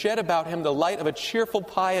men and shed about him the light of a cheerful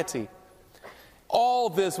piety.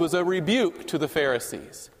 All this was a rebuke to the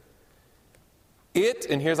Pharisees.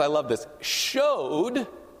 I love this, showed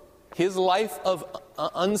his life of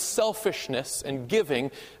unselfishness and giving,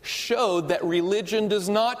 showed that religion does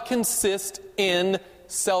not consist in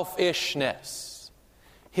selfishness.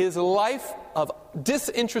 His life of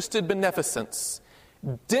disinterested beneficence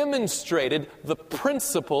demonstrated the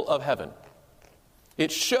principle of heaven.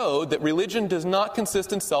 It showed that religion does not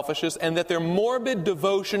consist in selfishness and that their morbid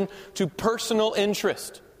devotion to personal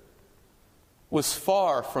interest was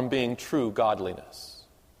far from being true godliness.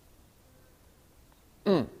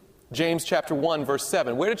 James chapter 1, verse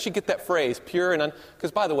 7. Where did she get that phrase, pure and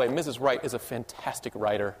because, by the way, Mrs. Wright is a fantastic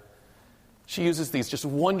writer. She uses these just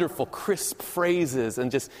wonderful, crisp phrases and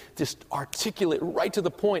just articulate right to the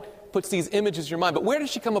point, puts these images in your mind. But where did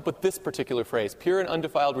she come up with this particular phrase, pure and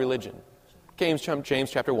undefiled religion? James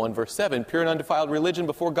chapter 1, verse 7. Pure and undefiled religion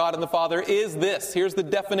before God and the Father is this. Here's the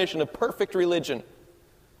definition of perfect religion.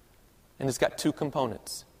 And it's got two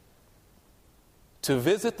components. to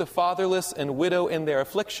visit the fatherless and widow in their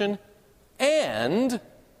affliction, and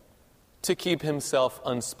to keep himself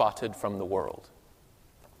unspotted from the world.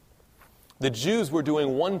 The Jews were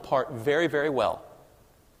doing one part very, very well.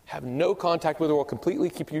 Have no contact with the world,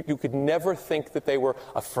 completely you could never think that they were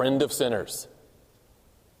a friend of sinners,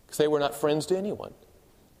 because they were not friends to anyone.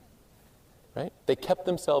 Right? They kept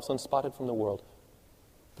themselves unspotted from the world.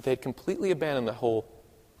 But they had completely abandoned the whole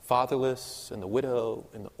fatherless and the widow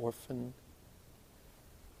and the orphan.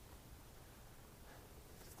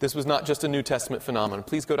 This was not just a New Testament phenomenon.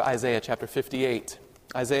 Please go to Isaiah chapter 58.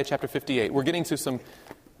 Isaiah chapter 58.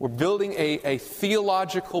 We're building a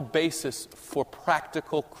theological basis for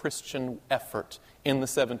practical Christian effort in the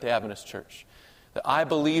Seventh-day Adventist Church. That I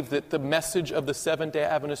believe that the message of the Seventh-day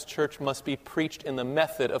Adventist Church must be preached in the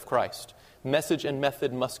method of Christ. Message and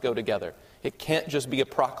method must go together. It can't just be a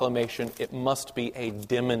proclamation. It must be a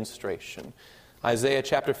demonstration. Isaiah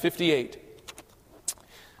chapter 58.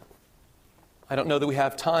 I don't know that we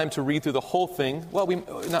have time to read through the whole thing. Well, we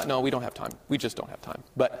don't have time. We just don't have time.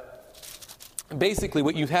 But basically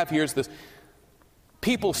what you have here is this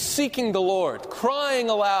people seeking the Lord, crying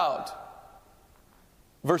aloud.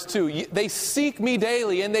 Verse 2, they seek me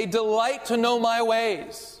daily and they delight to know my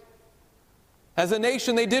ways. As a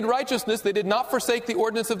nation they did righteousness, they did not forsake the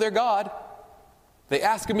ordinance of their God. They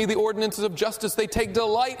ask of me the ordinances of justice. They take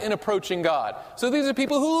delight in approaching God. So these are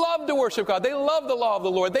people who love to worship God. They love the law of the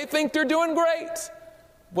Lord. They think they're doing great.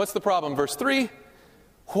 What's the problem? Verse 3,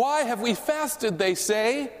 why have we fasted, they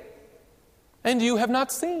say, and you have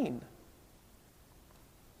not seen?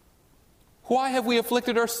 Why have we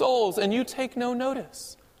afflicted our souls, and you take no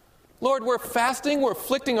notice? Lord, we're fasting, we're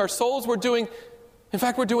afflicting our souls, we're doing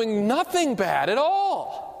nothing bad at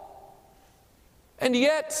all. And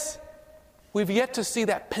yet, we've yet to see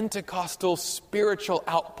that Pentecostal spiritual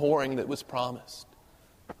outpouring that was promised.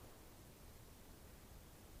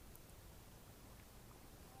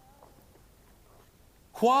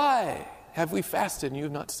 Why have we fasted and you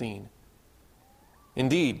have not seen?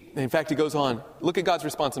 Indeed, in fact, he goes on. Look at God's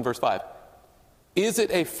response in verse 5. Is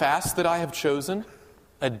it a fast that I have chosen,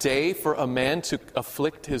 a day for a man to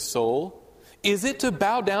afflict his soul? Is it to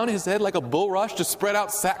bow down his head like a bulrush, to spread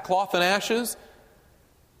out sackcloth and ashes?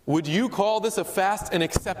 Would you call this a fast, an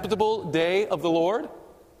acceptable day of the Lord?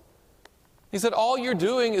 He said, all you're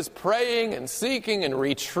doing is praying and seeking and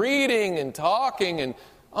retreating and talking and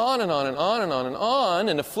on and on and on and on and on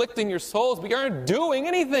and afflicting your souls, but you aren't doing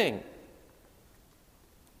anything.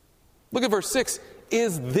 Look at verse 6.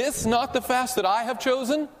 Is this not the fast that I have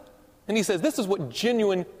chosen? And he says, this is what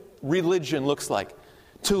genuine religion looks like.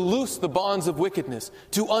 To loose the bonds of wickedness,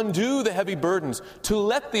 to undo the heavy burdens, to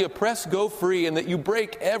let the oppressed go free, and that you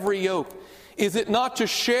break every yoke. Is it not to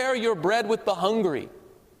share your bread with the hungry,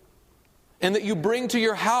 and that you bring to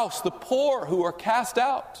your house the poor who are cast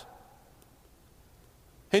out?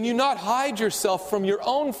 And you not hide yourself from your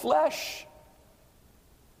own flesh?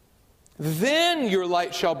 Then your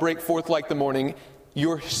light shall break forth like the morning,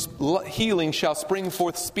 your healing shall spring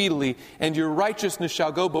forth speedily, and your righteousness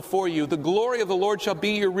shall go before you. The glory of the Lord shall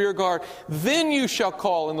be your rear guard. Then you shall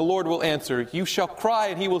call, and the Lord will answer. You shall cry,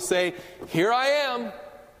 and he will say, here I am.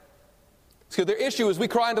 So their issue is we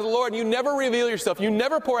cry unto the Lord, and you never reveal yourself. You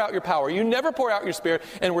never pour out your power. You never pour out your spirit.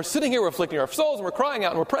 And we're sitting here, we're afflicting our souls, and we're crying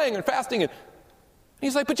out, and we're praying and fasting. And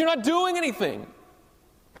he's like, but you're not doing anything.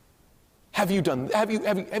 Have you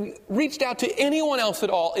reached out to anyone else at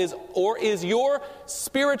all? Or is your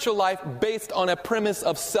spiritual life based on a premise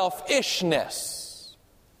of selfishness?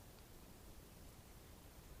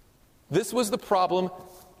 This was the problem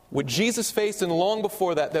what Jesus faced, and long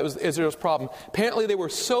before that was Israel's problem. Apparently they were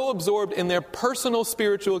so absorbed in their personal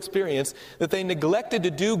spiritual experience that they neglected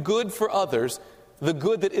to do good for others, the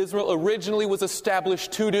good that Israel originally was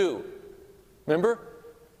established to do. Remember?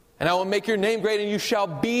 And I will make your name great, and you shall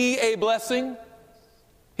be a blessing.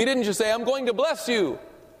 He didn't just say, I'm going to bless you.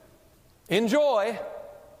 Enjoy.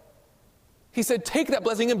 He said, take that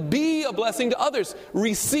blessing and be a blessing to others.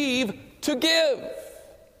 Receive to give.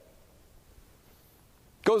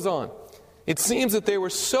 Goes on. It seems that they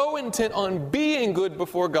were so intent on being good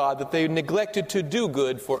before God that they neglected to do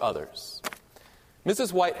good for others.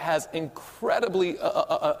 Mrs. White has incredibly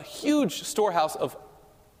a huge storehouse of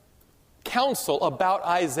counsel about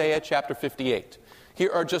Isaiah chapter 58.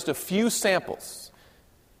 Here are just a few samples.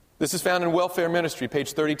 This is found in Welfare Ministry,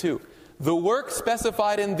 page 32. The work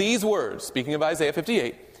specified in these words, speaking of Isaiah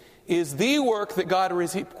 58, is the work that God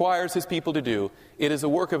requires his people to do. It is a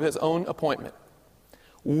work of his own appointment.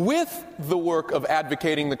 With the work of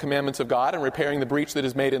advocating the commandments of God and repairing the breach that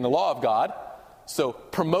is made in the law of God, so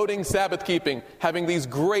promoting Sabbath keeping, having these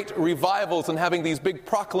great revivals and having these big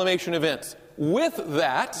proclamation events, with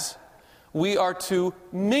that, we are to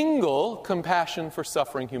mingle compassion for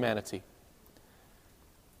suffering humanity.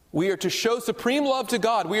 We are to show supreme love to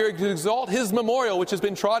God. We are to exalt His memorial, which has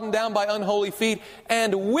been trodden down by unholy feet.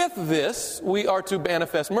 And with this, we are to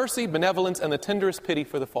manifest mercy, benevolence, and the tenderest pity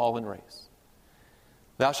for the fallen race.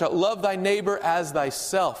 Thou shalt love thy neighbor as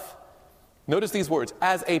thyself. Notice these words,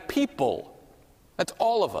 as a people. That's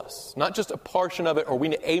all of us, not just a portion of it, or we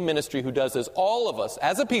need a ministry who does this. All of us,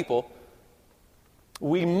 as a people,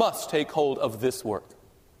 we must take hold of this work.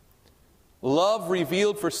 Love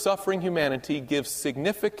revealed for suffering humanity gives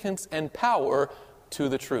significance and power to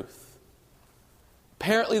the truth.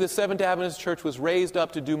 Apparently, the Seventh-day Adventist Church was raised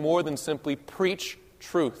up to do more than simply preach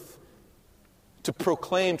truth, to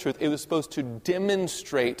proclaim truth. It was supposed to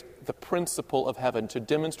demonstrate the principle of heaven, to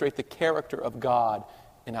demonstrate the character of God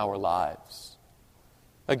in our lives.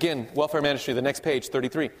 Again, welfare ministry, the next page,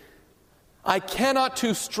 33. I cannot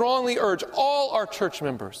too strongly urge all our church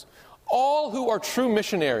members, all who are true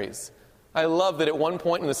missionaries. I love that at one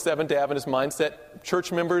point in the Seventh-day Adventist mindset,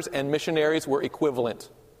 church members and missionaries were equivalent.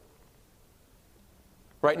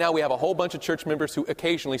 Right now we have a whole bunch of church members who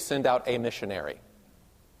occasionally send out a missionary.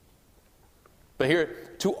 But here,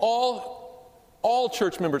 to all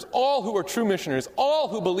church members, all who are true missionaries, all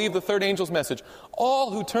who believe the third angel's message,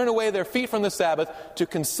 all who turn away their feet from the Sabbath to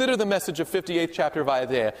consider the message of 58th chapter of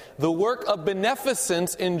Isaiah. The work of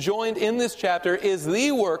beneficence enjoined in this chapter is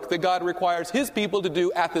the work that God requires His people to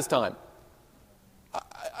do at this time.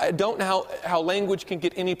 I don't know how language can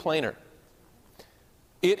get any plainer.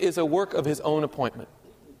 It is a work of His own appointment.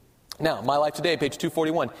 Now, My Life Today, page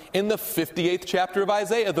 241. In the 58th chapter of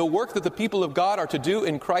Isaiah, the work that the people of God are to do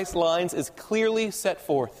in Christ's lines is clearly set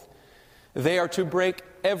forth. They are to break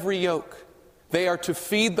every yoke. They are to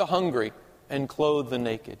feed the hungry and clothe the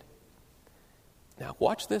naked. Now,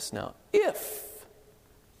 watch this now. If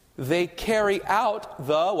they carry out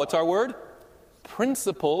the, what's our word?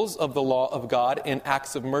 Principles of the law of God in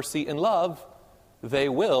acts of mercy and love, they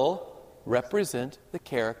will represent the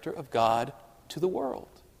character of God to the world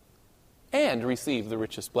and receive the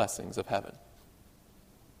richest blessings of heaven.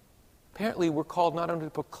 Apparently, we're called not only to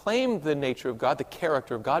proclaim the nature of God, the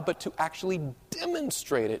character of God, but to actually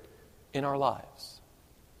demonstrate it in our lives.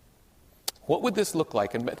 What would this look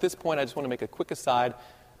like? And at this point, I just want to make a quick aside.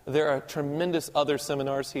 There are tremendous other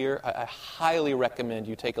seminars here. I highly recommend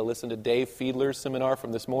you take a listen to Dave Fiedler's seminar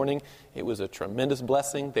from this morning. It was a tremendous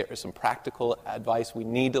blessing. There is some practical advice we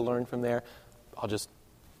need to learn from there. I'll just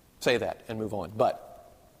say that and move on. But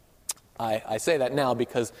I say that now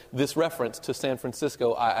because this reference to San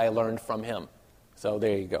Francisco I learned from him. So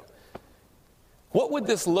there you go. What would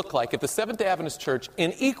this look like if the Seventh-day Adventist Church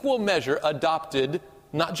in equal measure adopted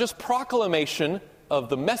not just proclamation of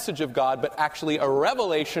the message of God, but actually a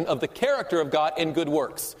revelation of the character of God in good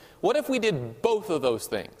works? What if we did both of those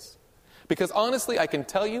things? Because honestly, I can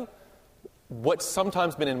tell you what's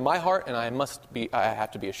sometimes been in my heart, and I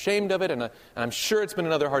have to be ashamed of it, and I'm sure it's been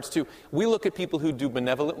in other hearts too. We look at people who do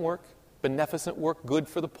benevolent work, beneficent work, good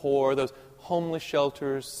for the poor, those homeless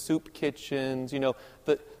shelters, soup kitchens,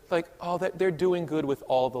 that they're doing good with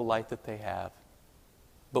all the light that they have.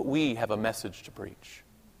 But we have a message to preach.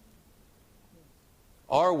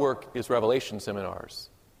 Our work is revelation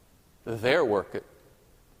seminars. Their work,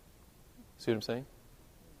 see what I'm saying?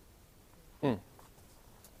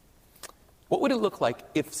 What would it look like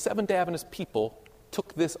if Seventh-day Adventist people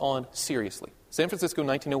took this on seriously? San Francisco,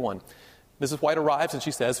 1901. Mrs. White arrives and she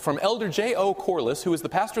says, from Elder J.O. Corliss, who is the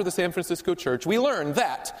pastor of the San Francisco church, we learn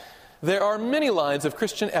that there are many lines of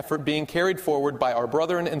Christian effort being carried forward by our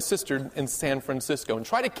brethren and sisters in San Francisco. And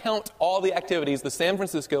try to count all the activities the San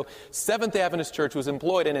Francisco Seventh-day Adventist Church was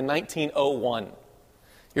employed in 1901.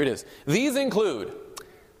 Here it is. These include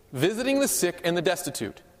visiting the sick and the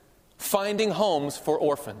destitute, finding homes for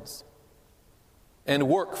orphans, and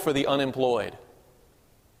work for the unemployed.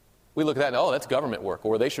 We look at that and, that's government work,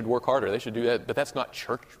 or they should work harder, they should do that, but that's not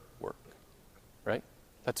church work, right?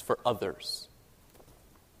 That's for others.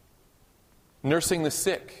 Nursing the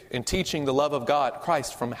sick and teaching the love of God,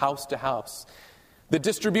 Christ, from house to house. The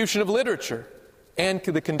distribution of literature and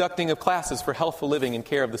the conducting of classes for healthful living and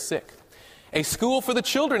care of the sick. A school for the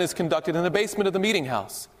children is conducted in the basement of the meeting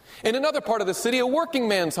house. In another part of the city, a working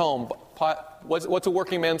man's home. What's a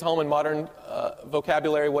working man's home in modern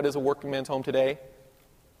vocabulary? What is a working man's home today?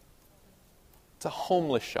 It's a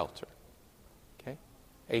homeless shelter. Okay?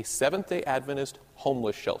 A Seventh-day Adventist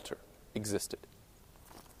homeless shelter existed.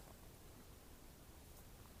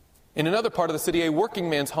 In another part of the city, a working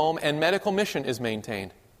man's home and medical mission is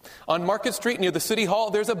maintained. On Market Street near the City Hall,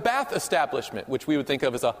 there's a bath establishment, which we would think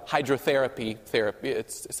of as a hydrotherapy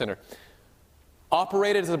center.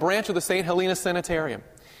 operated as a branch of the St. Helena Sanitarium.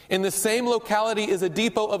 In the same locality is a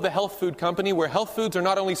depot of the health food company where health foods are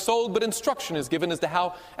not only sold, but instruction is given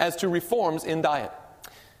as to reforms in diet.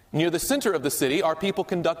 Near the center of the city, our people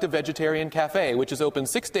conduct a vegetarian cafe, which is open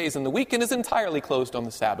 6 days in the week and is entirely closed on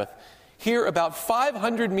the Sabbath. Here, about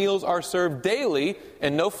 500 meals are served daily,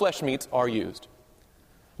 and no flesh meats are used.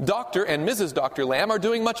 Dr. and Mrs. Dr. Lamb are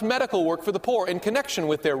doing much medical work for the poor in connection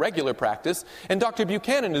with their regular practice, and Dr.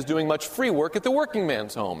 Buchanan is doing much free work at the working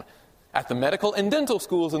man's home. At the medical and dental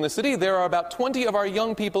schools in the city, there are about 20 of our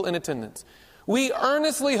young people in attendance. We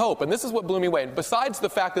earnestly hope, and this is what blew me away, besides the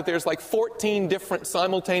fact that there's like 14 different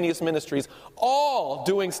simultaneous ministries, all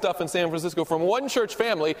doing stuff in San Francisco from one church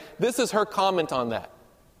family, this is her comment on that.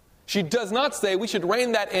 She does not say we should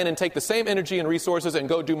rein that in and take the same energy and resources and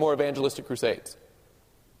go do more evangelistic crusades.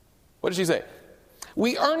 What does she say?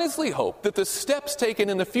 We earnestly hope that the steps taken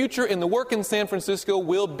in the future in the work in San Francisco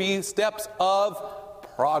will be steps of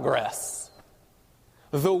progress.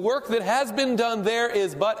 The work that has been done there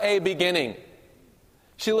is but a beginning.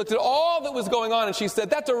 She looked at all that was going on and she said,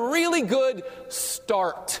 that's a really good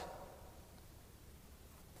start.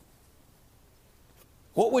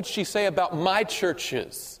 What would she say about my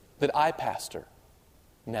churches that I pastor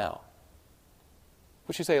now?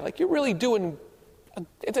 Would she say, like, you're really doing,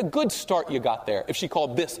 it's a good start you got there, if she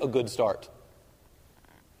called this a good start?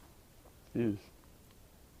 Yes.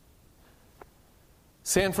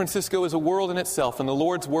 San Francisco is a world in itself, and the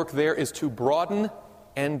Lord's work there is to broaden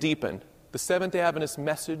and deepen. The Seventh-day Adventist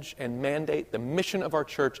message and mandate, the mission of our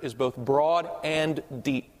church, is both broad and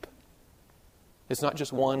deep. It's not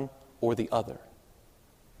just one or the other.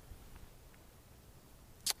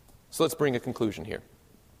 So let's bring a conclusion here.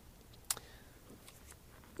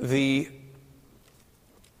 The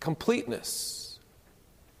completeness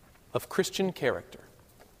of Christian character.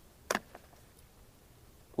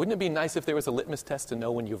 Wouldn't it be nice if there was a litmus test to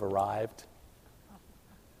know when you've arrived?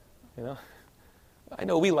 You know? I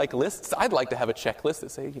know we like lists. I'd like to have a checklist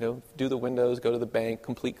that say, do the windows, go to the bank,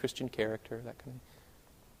 complete Christian character, that kind of thing.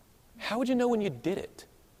 How would you know when you did it?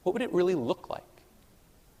 What would it really look like?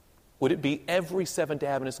 Would it be every Seventh-day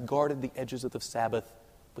Adventist guarded the edges of the Sabbath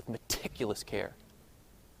with meticulous care?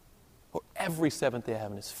 Or every Seventh-day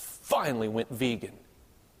Adventist finally went vegan?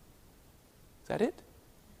 Is that it?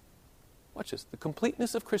 Watch this. The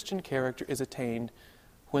completeness of Christian character is attained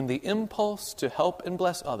when the impulse to help and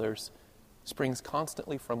bless others springs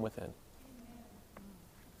constantly from within.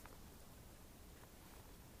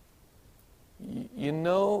 You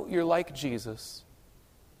know you're like Jesus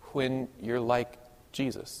when you're like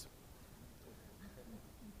Jesus.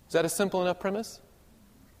 Is that a simple enough premise?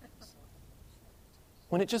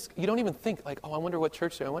 When you don't even think like, I wonder what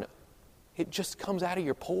church they're. It just comes out of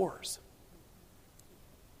your pores.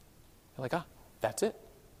 You're like, that's it.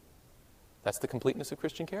 That's the completeness of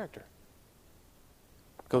Christian character.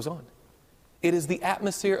 Goes on. It is the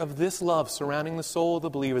atmosphere of this love surrounding the soul of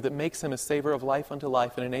the believer that makes him a savor of life unto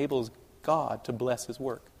life and enables God to bless his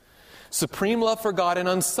work. Supreme love for God and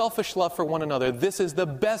unselfish love for one another. This is the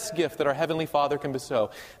best gift that our Heavenly Father can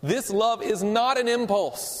bestow. This love is not an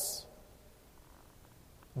impulse,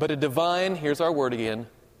 but a divine, here's our word again,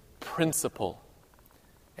 principle.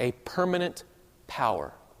 A permanent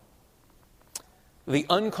power. The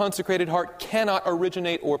unconsecrated heart cannot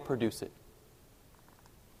originate or produce it.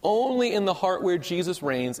 Only in the heart where Jesus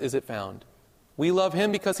reigns is it found. We love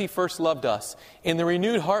Him because He first loved us. In the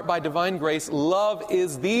renewed heart by divine grace, love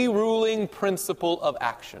is the ruling principle of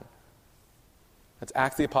action. That's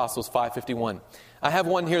Acts of the Apostles 5:51. I have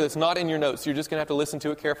one here that's not in your notes. So you're just going to have to listen to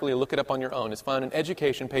it carefully and look it up on your own. It's found in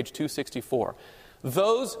Education, page 264.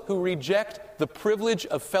 Those who reject the privilege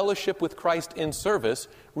of fellowship with Christ in service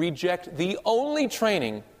reject the only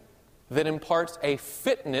training that imparts a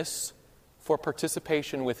fitness for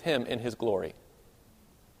participation with Him in His glory.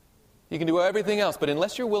 You can do everything else, but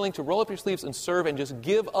unless you're willing to roll up your sleeves and serve and just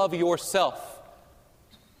give of yourself,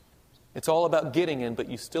 it's all about getting in, but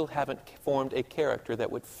you still haven't formed a character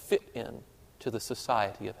that would fit in to the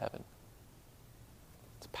society of heaven.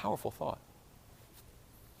 It's a powerful thought.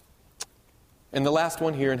 And the last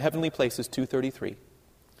one here in Heavenly Places 2:33.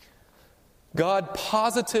 God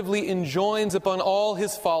positively enjoins upon all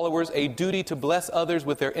His followers a duty to bless others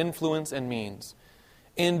with their influence and means.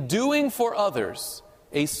 In doing for others,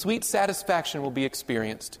 a sweet satisfaction will be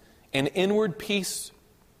experienced, an inward peace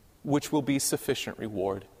which will be sufficient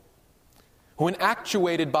reward. When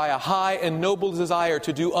actuated by a high and noble desire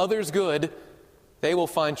to do others good, they will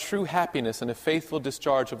find true happiness in a faithful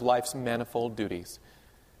discharge of life's manifold duties.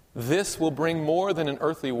 This will bring more than an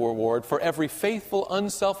earthly reward, for every faithful,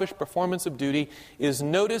 unselfish performance of duty is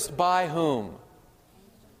noticed by whom?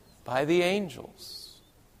 by the angels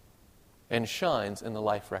and shines in the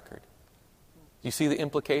life record. You see the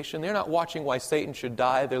implication? They're not watching why Satan should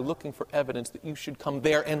die. They're looking for evidence that you should come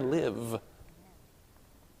there and live.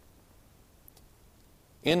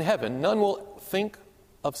 In heaven, none will think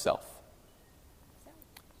of self,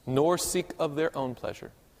 nor seek of their own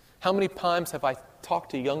pleasure. How many times have I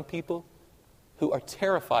talked to young people who are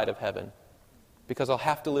terrified of heaven because I'll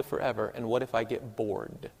have to live forever, and what if I get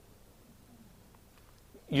bored?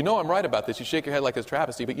 You know I'm right about this. You shake your head like it's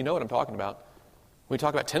travesty, but you know what I'm talking about. We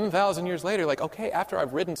talk about 10,000 years later, like, okay, after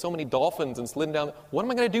I've ridden so many dolphins and slidden down, what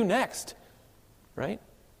am I going to do next? Right?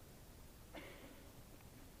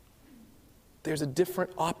 There's a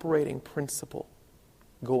different operating principle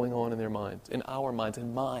going on in their minds, in our minds,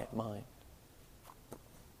 in my mind.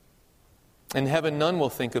 In heaven, none will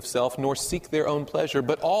think of self, nor seek their own pleasure,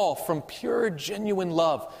 but all, from pure, genuine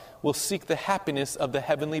love, will seek the happiness of the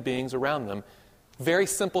heavenly beings around them. Very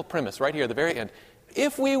simple premise, right here at the very end.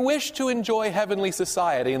 If we wish to enjoy heavenly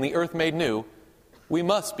society and the earth made new, we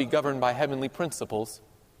must be governed by heavenly principles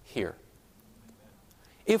here.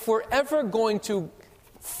 If we're ever going to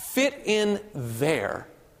fit in there,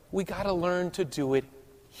 we got to learn to do it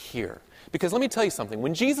here. Because let me tell you something.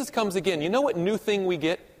 When Jesus comes again, you know what new thing we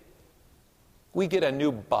get? We get a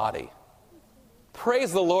new body.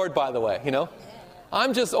 Praise the Lord, by the way, you know.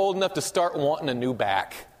 I'm just old enough to start wanting a new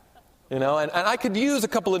back. You know, and I could use a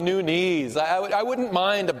couple of new knees. I wouldn't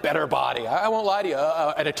mind a better body. I won't lie to you,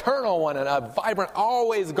 an eternal one and a vibrant,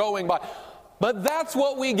 always going body. But that's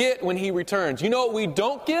what we get when He returns. You know what we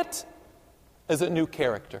don't get? Is a new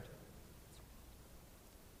character.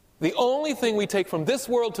 The only thing we take from this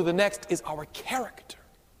world to the next is our character.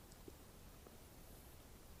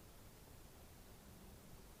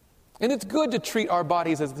 And it's good to treat our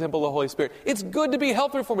bodies as the temple of the Holy Spirit. It's good to be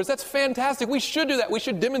health reformers. That's fantastic. We should do that. We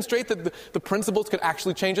should demonstrate that the principles could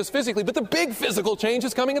actually change us physically. But the big physical change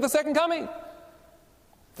is coming at the second coming.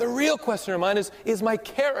 The real question in our mind is my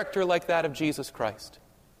character like that of Jesus Christ?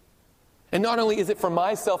 And not only is it for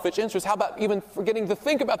my selfish interest, how about even forgetting to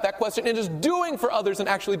think about that question and just doing for others and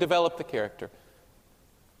actually develop the character?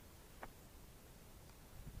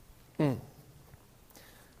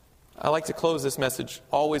 I like to close this message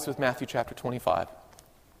always with Matthew chapter 25.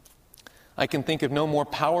 I can think of no more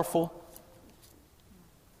powerful,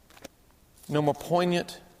 no more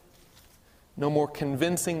poignant, no more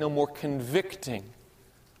convincing, no more convicting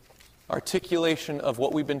articulation of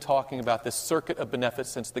what we've been talking about, this circuit of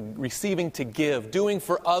beneficence, the receiving to give, doing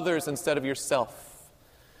for others instead of yourself.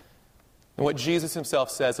 And what Jesus Himself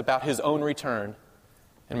says about His own return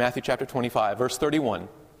in Matthew chapter 25, verse 31.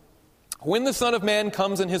 When the Son of Man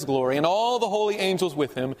comes in His glory and all the holy angels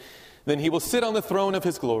with Him, then He will sit on the throne of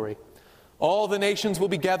His glory. All the nations will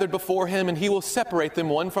be gathered before Him, and He will separate them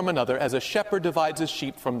one from another as a shepherd divides his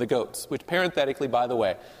sheep from the goats. Which parenthetically, by the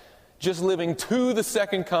way, just living to the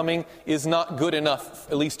second coming is not good enough,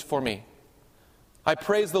 at least for me. I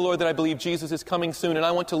praise the Lord that I believe Jesus is coming soon, and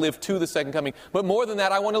I want to live to the second coming. But more than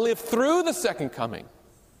that, I want to live through the second coming.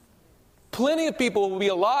 Plenty of people will be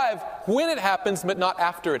alive when it happens, but not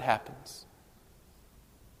after it happens.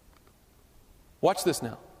 Watch this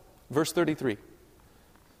now. Verse 33.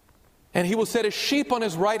 And He will set His sheep on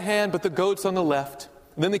His right hand, but the goats on the left.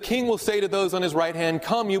 Then the King will say to those on His right hand,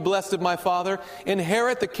 Come, you blessed of my Father,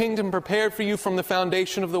 inherit the kingdom prepared for you from the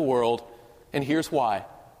foundation of the world. And here's why.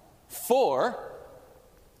 For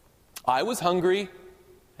I was hungry,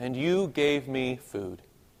 and you gave me food.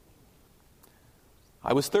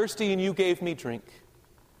 I was thirsty, and you gave me drink.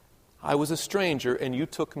 I was a stranger, and you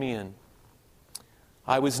took me in.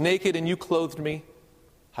 I was naked, and you clothed me.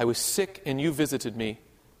 I was sick, and you visited me.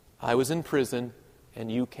 I was in prison,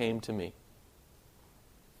 and you came to me.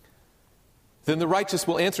 Then the righteous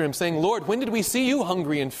will answer Him, saying, Lord, when did we see you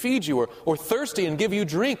hungry and feed you, or thirsty and give you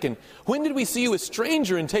drink? And when did we see you a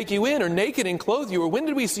stranger and take you in, or naked and clothe you? Or when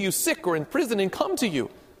did we see you sick or in prison and come to you?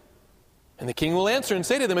 And the King will answer and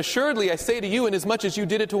say to them, Assuredly, I say to you, inasmuch as you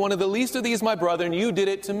did it to one of the least of these, my brethren, you did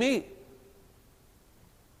it to me.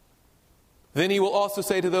 Then He will also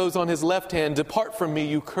say to those on His left hand, Depart from me,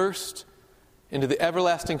 you cursed, into the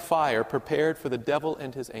everlasting fire prepared for the devil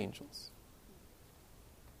and his angels.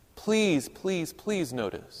 Please, please, please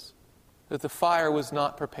notice that the fire was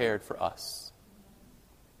not prepared for us.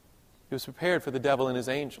 It was prepared for the devil and his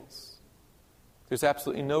angels. There's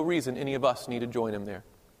absolutely no reason any of us need to join him there.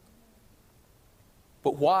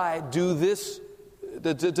 But why does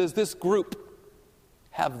this group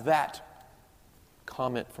have that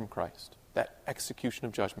comment from Christ? That execution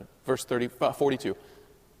of judgment. Verse 42.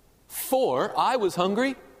 For I was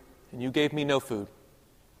hungry, and you gave me no food.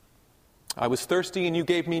 I was thirsty, and you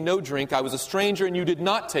gave me no drink. I was a stranger, and you did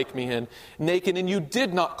not take me in. Naked, and you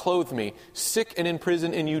did not clothe me. Sick and in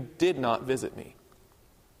prison, and you did not visit me.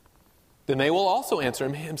 Then they will also answer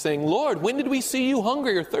him, saying, Lord, when did we see you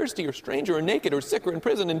hungry or thirsty or stranger or naked or sick or in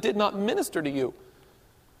prison and did not minister to you?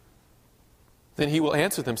 Then he will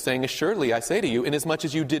answer them, saying, Assuredly, I say to you, inasmuch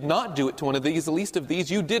as you did not do it to one of these, the least of these,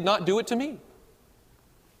 you did not do it to me.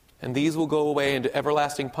 And these will go away into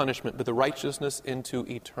everlasting punishment, but the righteousness into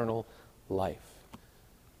eternal life.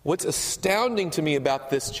 What's astounding to me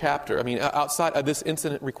about this chapter, outside of this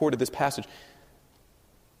incident recorded, this passage,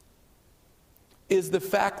 is the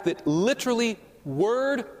fact that literally,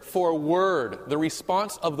 word for word, the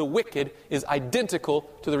response of the wicked is identical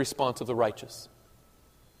to the response of the righteous.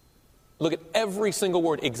 Look at every single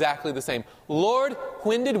word, exactly the same. Lord,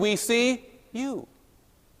 when did we see you?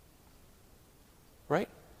 Right?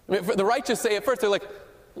 The righteous say at first, they're like,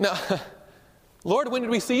 no, Lord, when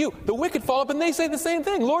did we see you? The wicked fall up and they say the same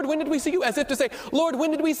thing. Lord, when did we see you? As if to say, Lord,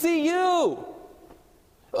 when did we see you?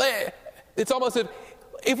 It's almost as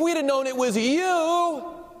if we'd have known it was you,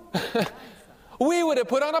 we would have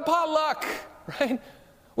put on a potluck, right?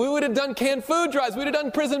 We would have done canned food drives. We would have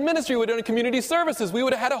done prison ministry. We would have done community services. We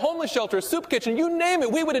would have had a homeless shelter, a soup kitchen, you name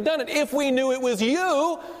it. We would have done it if we knew it was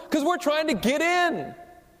you, because we're trying to get in.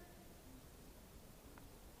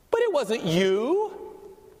 But it wasn't you.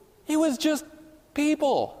 It was just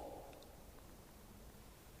people.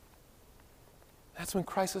 That's when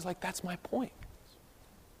Christ is like, that's my point.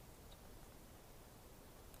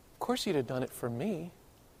 Of course you'd have done it for me.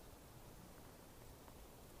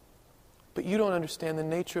 But you don't understand the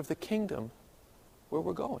nature of the kingdom where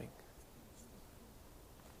we're going.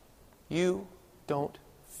 You don't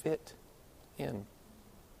fit in.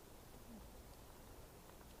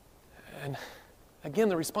 And again,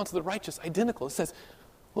 the response of the righteous, identical. It says,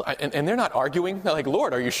 and they're not arguing. They're like,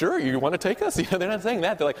 Lord, are you sure you want to take us? They're not saying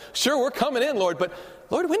that. They're like, sure, we're coming in, Lord. But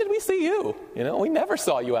Lord, when did we see you? We never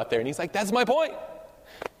saw you out there. And he's like, that's my point.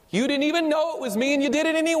 You didn't even know it was me, and you did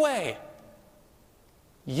it anyway.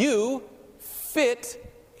 You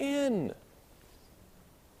fit in.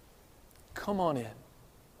 Come on in.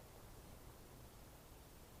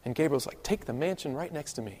 And Gabriel's like, take the mansion right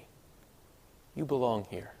next to me. You belong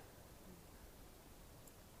here.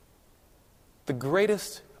 The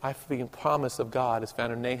greatest, I think, promise of God is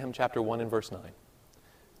found in Nahum chapter 1 and verse 9.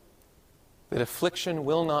 That affliction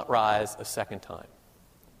will not rise a second time.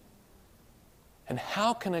 And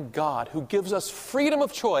how can a God who gives us freedom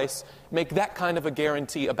of choice make that kind of a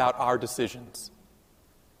guarantee about our decisions?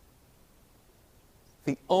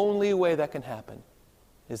 The only way that can happen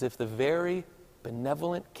is if the very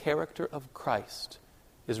benevolent character of Christ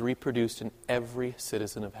is reproduced in every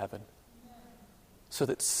citizen of heaven. So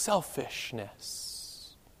that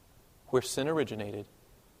selfishness, where sin originated,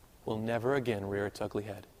 will never again rear its ugly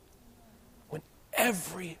head. When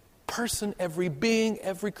every person, every being,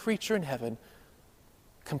 every creature in heaven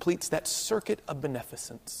completes that circuit of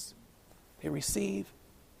beneficence. They receive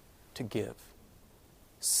to give.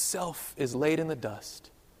 Self is laid in the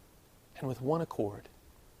dust, and with one accord,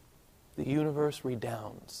 the universe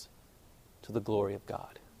redounds to the glory of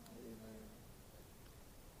God.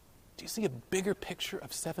 Do you see a bigger picture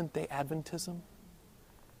of Seventh-day Adventism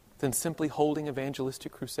than simply holding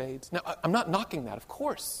evangelistic crusades? Now, I'm not knocking that, of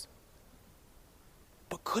course.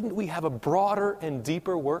 But couldn't we have a broader and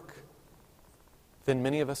deeper work than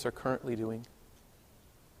many of us are currently doing?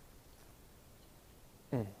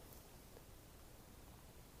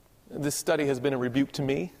 This study has been a rebuke to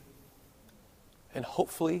me, and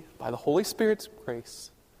hopefully, by the Holy Spirit's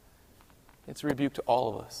grace, it's a rebuke to all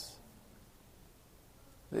of us.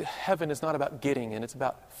 Heaven is not about getting, and it's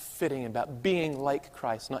about fitting, and about being like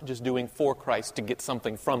Christ, not just doing for Christ to get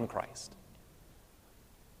something from Christ.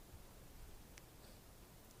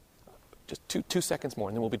 Just two seconds more,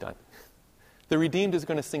 and then we'll be done. The redeemed is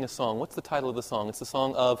going to sing a song. What's the title of the song? It's the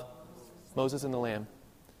song of Moses and the Lamb.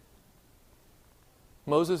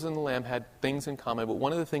 Moses and the Lamb had things in common, but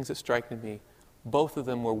one of the things that struck me, both of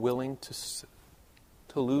them were willing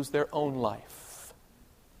to lose their own life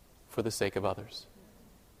for the sake of others.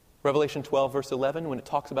 Revelation 12, verse 11, when it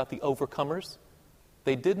talks about the overcomers,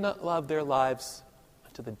 they did not love their lives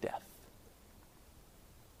unto the death.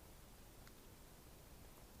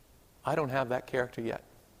 I don't have that character yet.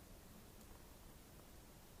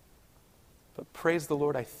 But praise the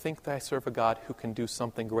Lord, I think that I serve a God who can do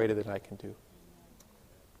something greater than I can do.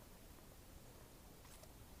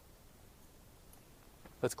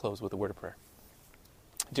 Let's close with a word of prayer.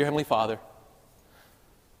 Dear Heavenly Father,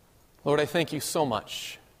 Lord, I thank you so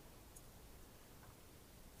much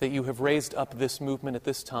that you have raised up this movement at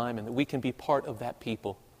this time and that we can be part of that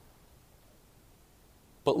people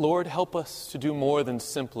But Lord, help us to do more than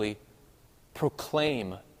simply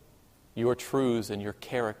proclaim your truths and your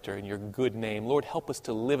character and your good name. Lord, help us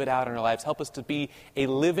to live it out in our lives. Help us to be a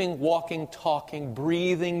living, walking, talking,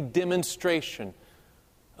 breathing demonstration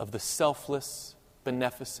of the selfless,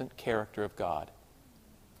 beneficent character of God.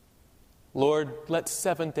 Lord, let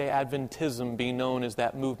Seventh-day Adventism be known as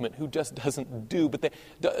that movement who just doesn't do,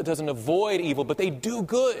 doesn't avoid evil, but they do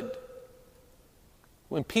good.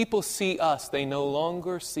 When people see us, they no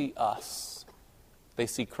longer see us. They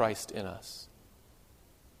see Christ in us.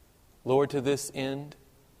 Lord, to this end,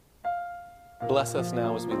 bless us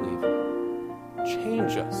now as we leave.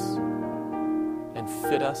 Change us and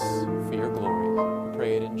fit us for your glory. We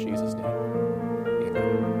pray it in Jesus' name.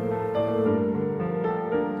 Amen.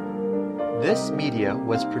 This media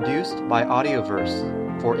was produced by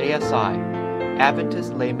Audioverse for ASI,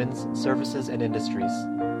 Adventist Layman's Services and Industries.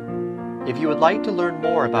 If you would like to learn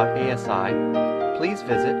more about ASI, please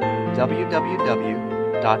visit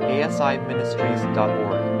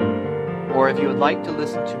www.asiministries.org. Or if you would like to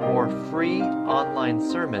listen to more free online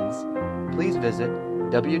sermons, please visit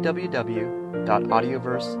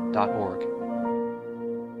www.audioverse.org.